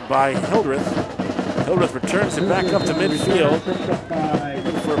covered by Hildreth. Hildreth returns it back up to midfield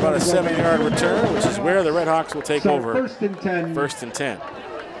for about a 7-yard return, which is where the Red Hawks will take over. First and 10. First and 10.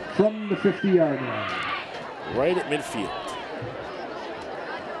 From the 50-yard line. Right at midfield.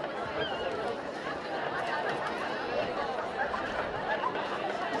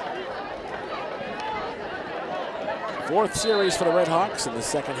 Fourth series for the Red Hawks in the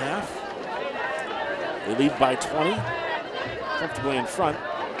second half. They lead by 20, comfortably in front.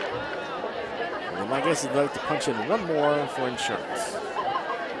 And my guess is they'd like to punch in one more for insurance.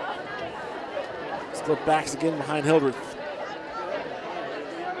 Split backs again behind Hildreth.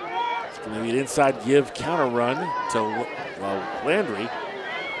 It's going to be an inside give counter run to Landry.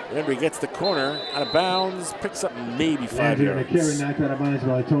 Landry gets the corner, out of bounds, picks up maybe 5 yards. Carry knocked out of bounds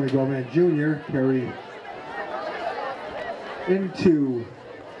by Tony Gomez Jr. Carry into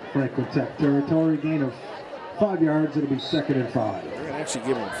Franklin Tech territory. Gain of 5 yards. It'll be 2nd and 5. They're going to actually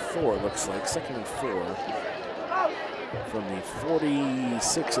give him 4, it looks like. 2nd and 4 from the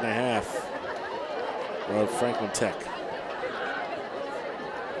 46.5 of Franklin Tech.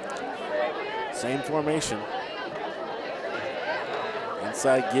 Same formation.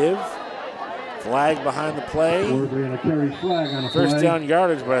 Inside give. Flag behind the play. Worthy and a carry flag on a First play. down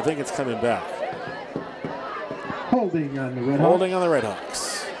yardage, but I think it's coming back. Holding on the Red Hawks. Holding on the Red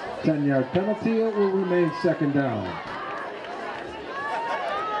Hawks. 10-yard penalty. It will remain 2nd down.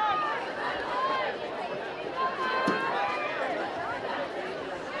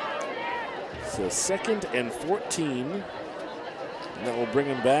 So 2nd and 14. And that will bring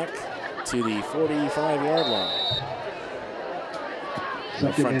him back to the 45-yard line.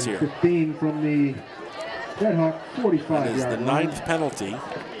 2nd and 15 from the Red Hawk 45-yard line. That is the 9th penalty.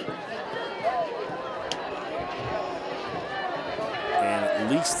 And at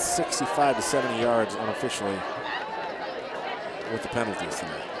least 65 to 70 yards unofficially with the penalties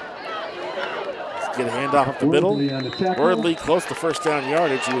tonight. Let's get a handoff up the middle. Wordley close to first down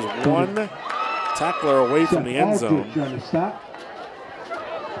yardage. He was one tackler away from the end zone.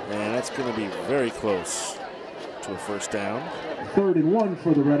 And that's going to be very close to a first down. 3rd and 1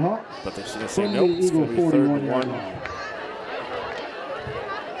 for the Red Hawks. But they're going to say nope, it's going to be 3rd and 1.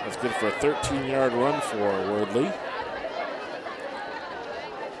 That's good for a 13-yard run for Wordley.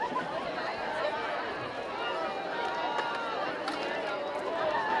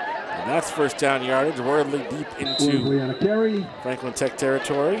 And that's first down yardage. Wordley deep into Franklin Tech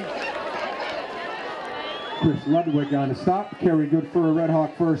territory. Chris Ludwig on the stop. Carry good for a Red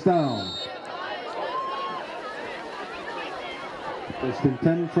Hawk first down. 1st and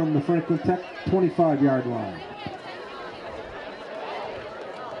 10 from the Franklin Tech 25-yard line.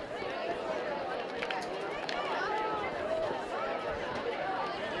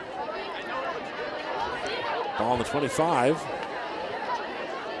 Ball on the 25.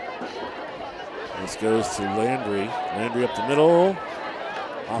 This goes to Landry. Landry up the middle.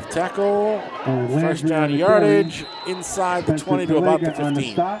 Off tackle. First down yardage inside the 20 to about the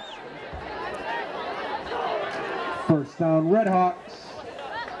 15. First down, Red Hawks.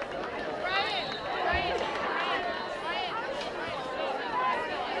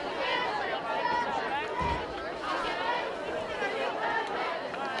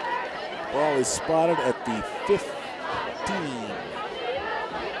 Ball is spotted at the 15.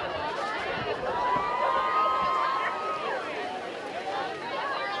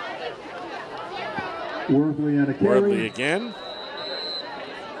 Worthley and a carry. Worthley again.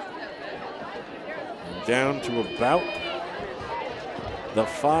 And down to about the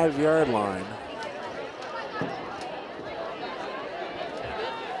 5-yard line.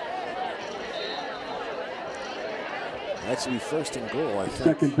 That should be first and goal, I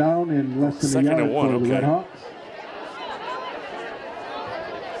think. 2nd down in less than a yard for the Red Hawks.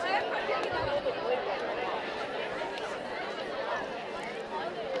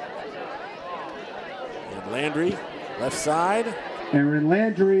 Landry, left side. Aaron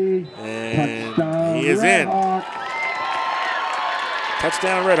Landry, and touchdown, he is Red in. Hawks.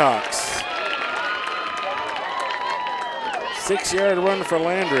 Touchdown Redhawks. 6-yard run for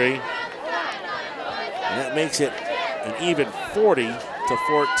Landry. And that makes it an even 40-14.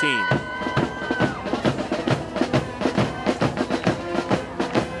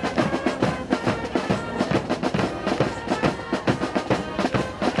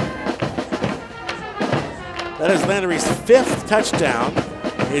 That is Landry's 5th touchdown,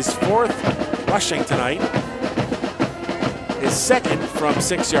 his 4th rushing tonight, his 2nd from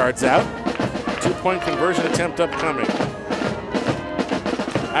 6 yards out. 2-point conversion attempt upcoming.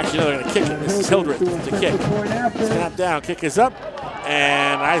 Actually, no, they're going to kick it. This is Hildreth to kick. Snap down, kick is up,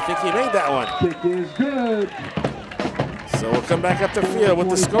 and I think he made that one. Kick is good. So we'll come back up the field with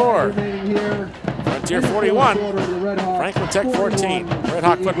the score. Frontier 41, Franklin Tech 14. Red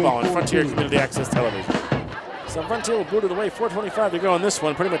Hawk football on Frontier Community Access Television. So Frontier will boot it away. 4:25 to go in this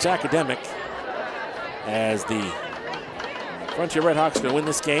one. Pretty much academic, as the Frontier Red Hawks going to win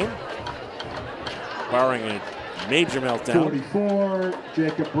this game, barring a major meltdown. 44,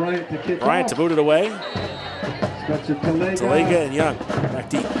 Jacob Bryant to kick Bryant off. to boot it away. Spencer Talega. Talega and Young back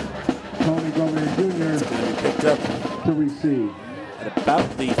deep. Tony Gomez Jr. It's going to be picked up to receive. at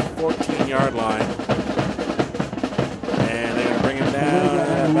about the 14-yard line. And they're going to bring him down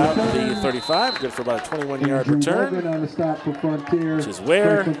at about the 35. Good for about a 21-yard return. Morgan on the stop for Frontier. Which is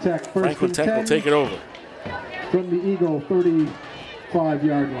where Franklin Tech will take it over. From the Eagle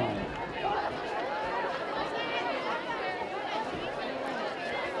 35-yard line.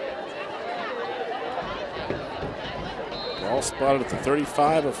 Ball spotted at the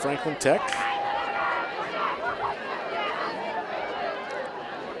 35 of Franklin Tech.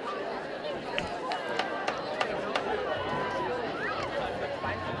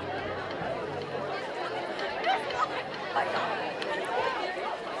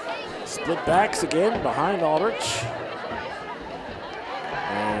 Split backs again behind Aldrich.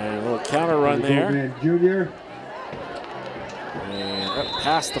 And a little counter run there. Junior. And up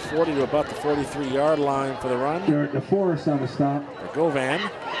past the 40 to about the 43-yard line for the run. Jared DeForest on the stop. For Govan.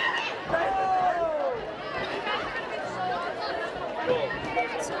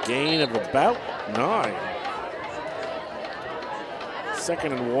 It's a gain of about 9.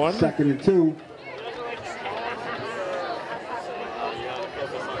 2nd and 1. 2nd and 2.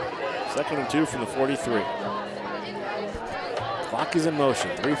 2nd and 2 from the 43. Clock is in motion.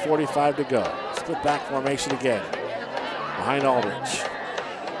 3:45 to go. Split back formation again. Behind Aldrich.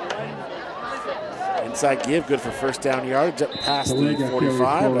 Inside give, good for first down yardage up past the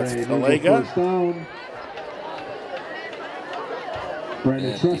 45. That's Talega.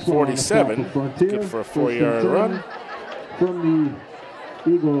 Brandon And 47, good for a 4-yard run. From the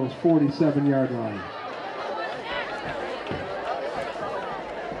Eagles' 47-yard line.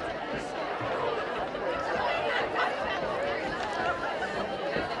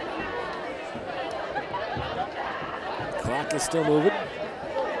 Clock is still moving.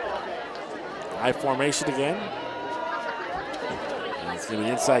 High formation again. And it's going to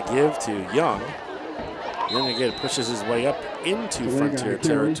be inside give to Young. Young again pushes his way up into Frontier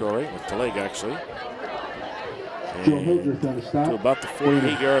territory with Talega actually. And to about the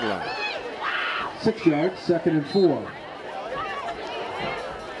 48-yard line. 6 yards, 2nd and 4.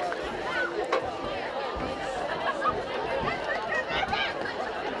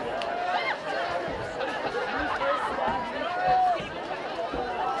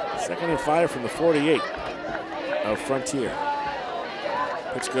 Second and 5 from the 48 of Frontier.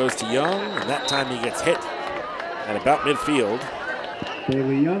 Pitch goes to Young, and that time he gets hit at about midfield.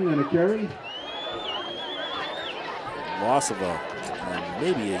 Bailey Young on a carry. Loss of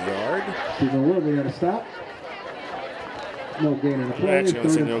maybe a yard. Stephen Worthy on a stop. No gain in the play. Actually,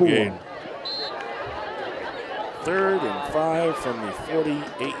 let's see, no gain. 3rd and 5 from the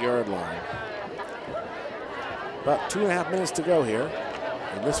 48-yard line. About 2.5 minutes to go here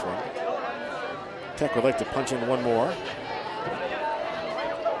in this one. Tech would like to punch in one more.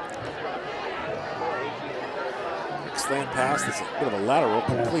 Slant pass, that's a bit of a lateral,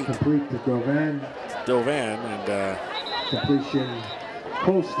 complete. Complete to Govan. Dovan, and completion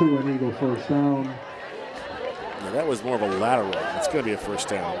close to an Eagle first down. Yeah, that was more of a lateral. It's going to be a first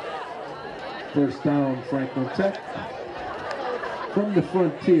down. First down, Franklin Tech. From the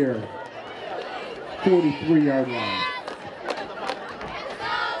Frontier, 43-yard line.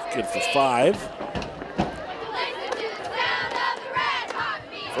 Good for 5.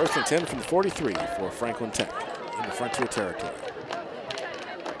 First and 10 from the 43 for Franklin Tech in the Frontier territory.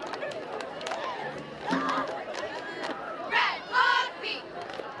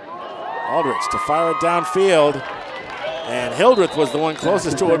 Aldrich to fire it downfield. And Hildreth was the one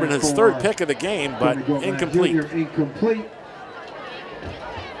closest to him in his 3rd pick of the game, but incomplete. Incomplete.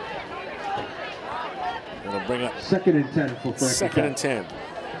 bring up 2nd and 10 for Franklin. 2nd and 10.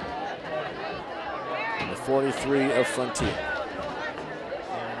 The 43 of Frontier.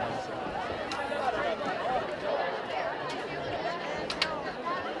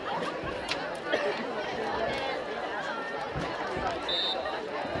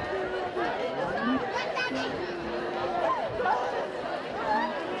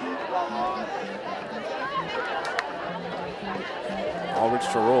 Aldrich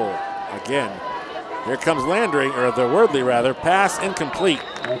to roll again. Here comes Landry, or the Wordley rather. Pass incomplete.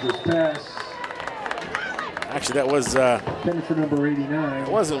 Aldrich pass. Actually, that was Intended for number 89. it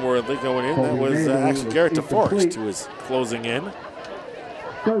wasn't Wordley going in. That Colby was Mabel actually was Garrett incomplete. DeForest who was closing in.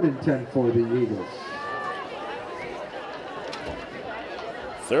 3rd and 10 for the Eagles.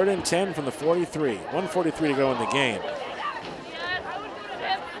 3rd and 10 from the 43. 1:43 to go in the game.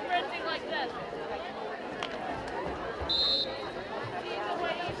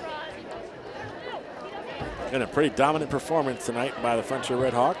 And a pretty dominant performance tonight by the Frontier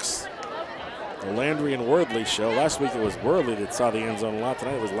Redhawks. The Landry and Wordley show. Last week it was Wordley that saw the end zone a lot.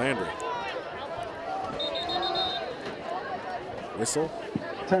 Tonight it was Landry. Whistle.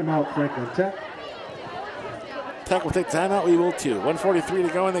 Timeout, Franklin Tech. Tech will take timeout. We will too. 1:43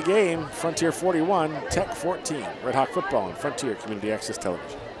 to go in the game. Frontier 41, Tech 14. Red Hawk football on Frontier Community Access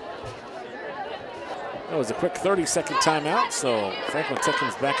Television. That was a quick 30-second timeout, so Franklin Tech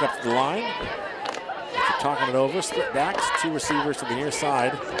comes back up to the line. After talking it over, split backs, 2 receivers to the near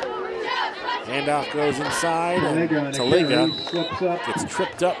side. Handoff goes inside, and Talega slips up. gets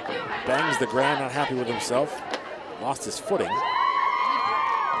tripped up, bangs the ground, not happy with himself. Lost his footing.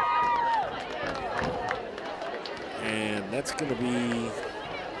 And that's going to be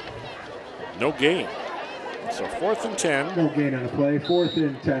no gain. So 4th and 10. No gain on the play. 4th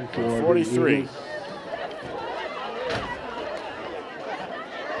and 10 for 43. the Eagles.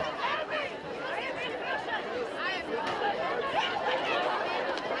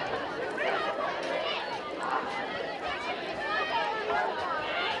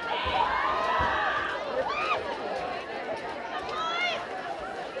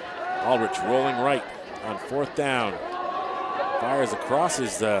 Aldrich rolling right on 4th down. Fires across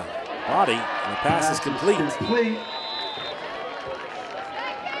his body, and the pass is complete. And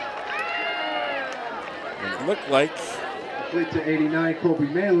it looked like Complete to 89, Kobe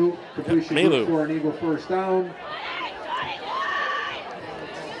Melu. Completion Melu. good for an Eagle 1st down.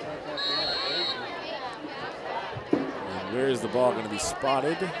 And where is the ball going to be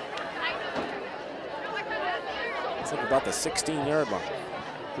spotted? It's like about the 16-yard line.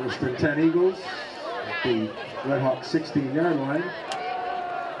 1st and 10 Eagles at the Red Hawk 16-yard line.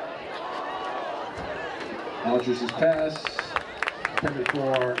 Aldrich's pass intended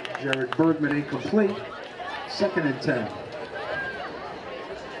for Jared Bergman, incomplete. 2nd and 10.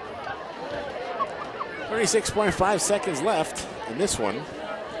 36.5 seconds left in this one.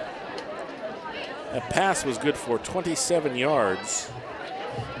 That pass was good for 27 yards.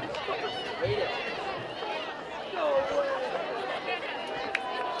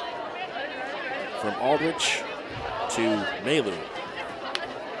 From Aldrich to Melu.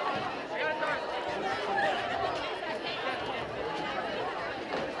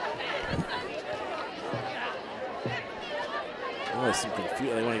 Oh, there's some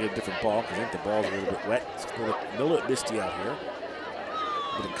confusion. They want to get a different ball because I think the ball's a little bit wet. It's a little bit misty out here.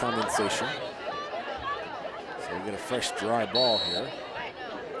 A bit of condensation. So we get a fresh, dry ball here.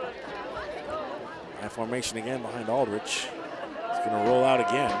 High formation again behind Aldrich. He's going to roll out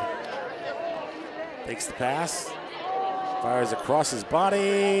again. Takes the pass, fires across his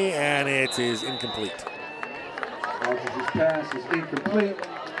body, and it is incomplete. Aldrich's pass is incomplete.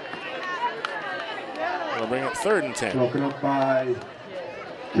 We'll bring up 3rd and 10. Broken up by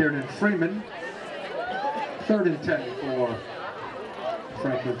Kieran Freeman. 3rd and 10 for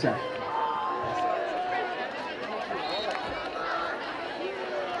Franklin Tech.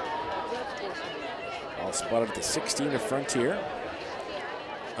 All spotted at the 16 of Frontier.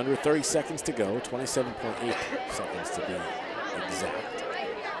 Under 30 seconds to go, 27.8 seconds to be exact.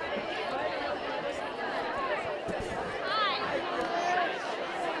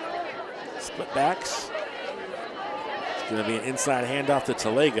 Split backs. It's going to be an inside handoff to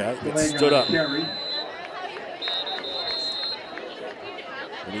Talega. Gets stood up.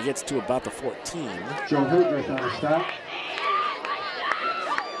 When he gets to about the 14. Joe Hildreth on a stop.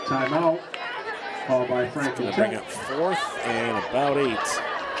 Timeout. Called by Franklin Going to bring Tech. up 4th and about 8.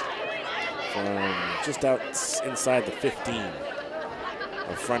 From just out inside the 15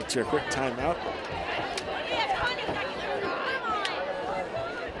 of Frontier. Quick timeout.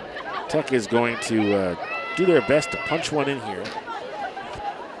 Tech is going to do their best to punch one in here.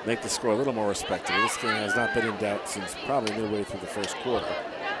 make the score a little more respectable. This game has not been in doubt since probably midway through the first quarter.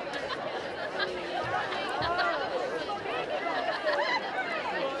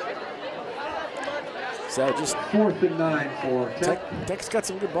 So just 4th and 9 for Tech. Tech's got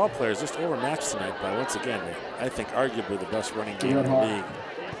some good ball players, just overmatched tonight by, once again, I think arguably the best running game in the league.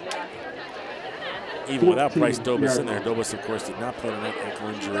 Even without Bryce Dobas in there. Dobas, of course, did not play tonight, ankle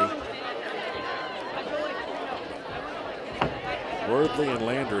injury. Wordley and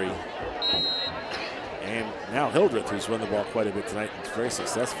Landry. And now Hildreth, who's run the ball quite a bit tonight and very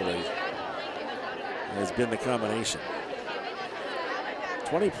successfully, has been the combination.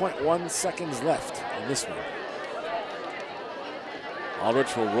 20.1 seconds left in this one.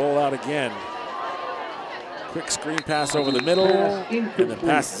 Aldrich will roll out again. Quick screen pass over the middle, and the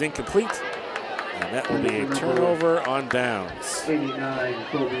pass is incomplete. And that will be a turnover on downs. 89,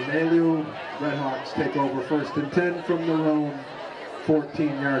 Kobe Malu. Redhawks take over 1st and 10 from their own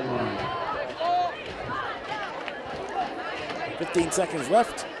 14-yard line. 15 seconds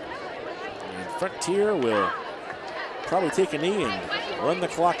left. And Frontier will probably take a knee and run the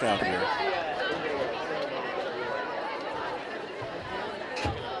clock out here.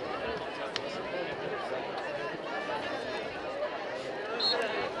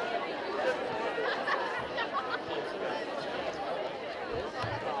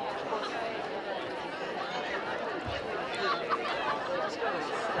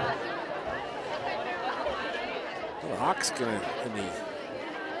 Well, Hawks gonna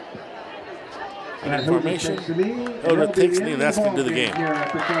in the formation. Hildreth takes the knee, and that's going to do the game.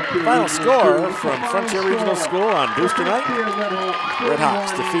 Final score from Frontier Regional School on Booster Night.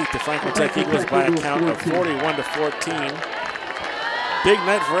 Redhawks defeat the Franklin Tech Eagles by a count of 41-14. Big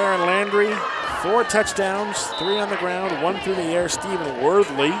night for Aaron Landry. 4 touchdowns, 3 on the ground, 1 through the air. Stephen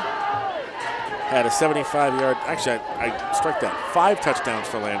Wordley had a 75-yard, actually I struck that. 5 touchdowns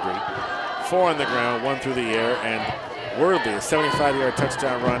for Landry. 4 on the ground, 1 through the air, and Wordley, a 75-yard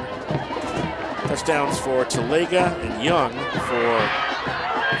touchdown run. Touchdowns for Talega and Young for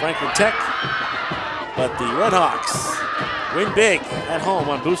Franklin Tech. But the Redhawks win big at home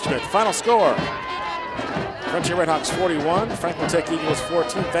on Booster Night. The final score, Frontier Redhawks 41, Franklin Tech Eagles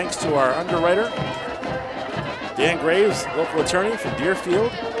 14. Thanks to our underwriter, Dan Graves, local attorney from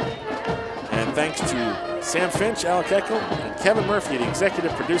Deerfield. And thanks to Sam Finch, Alec Eckel, and Kevin Murphy, the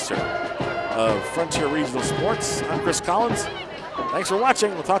executive producer of Frontier Regional Sports. I'm Chris Collins. Thanks for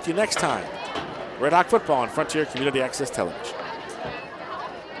watching. We'll talk to you next time. Red Hawk football on Frontier Community Access Television.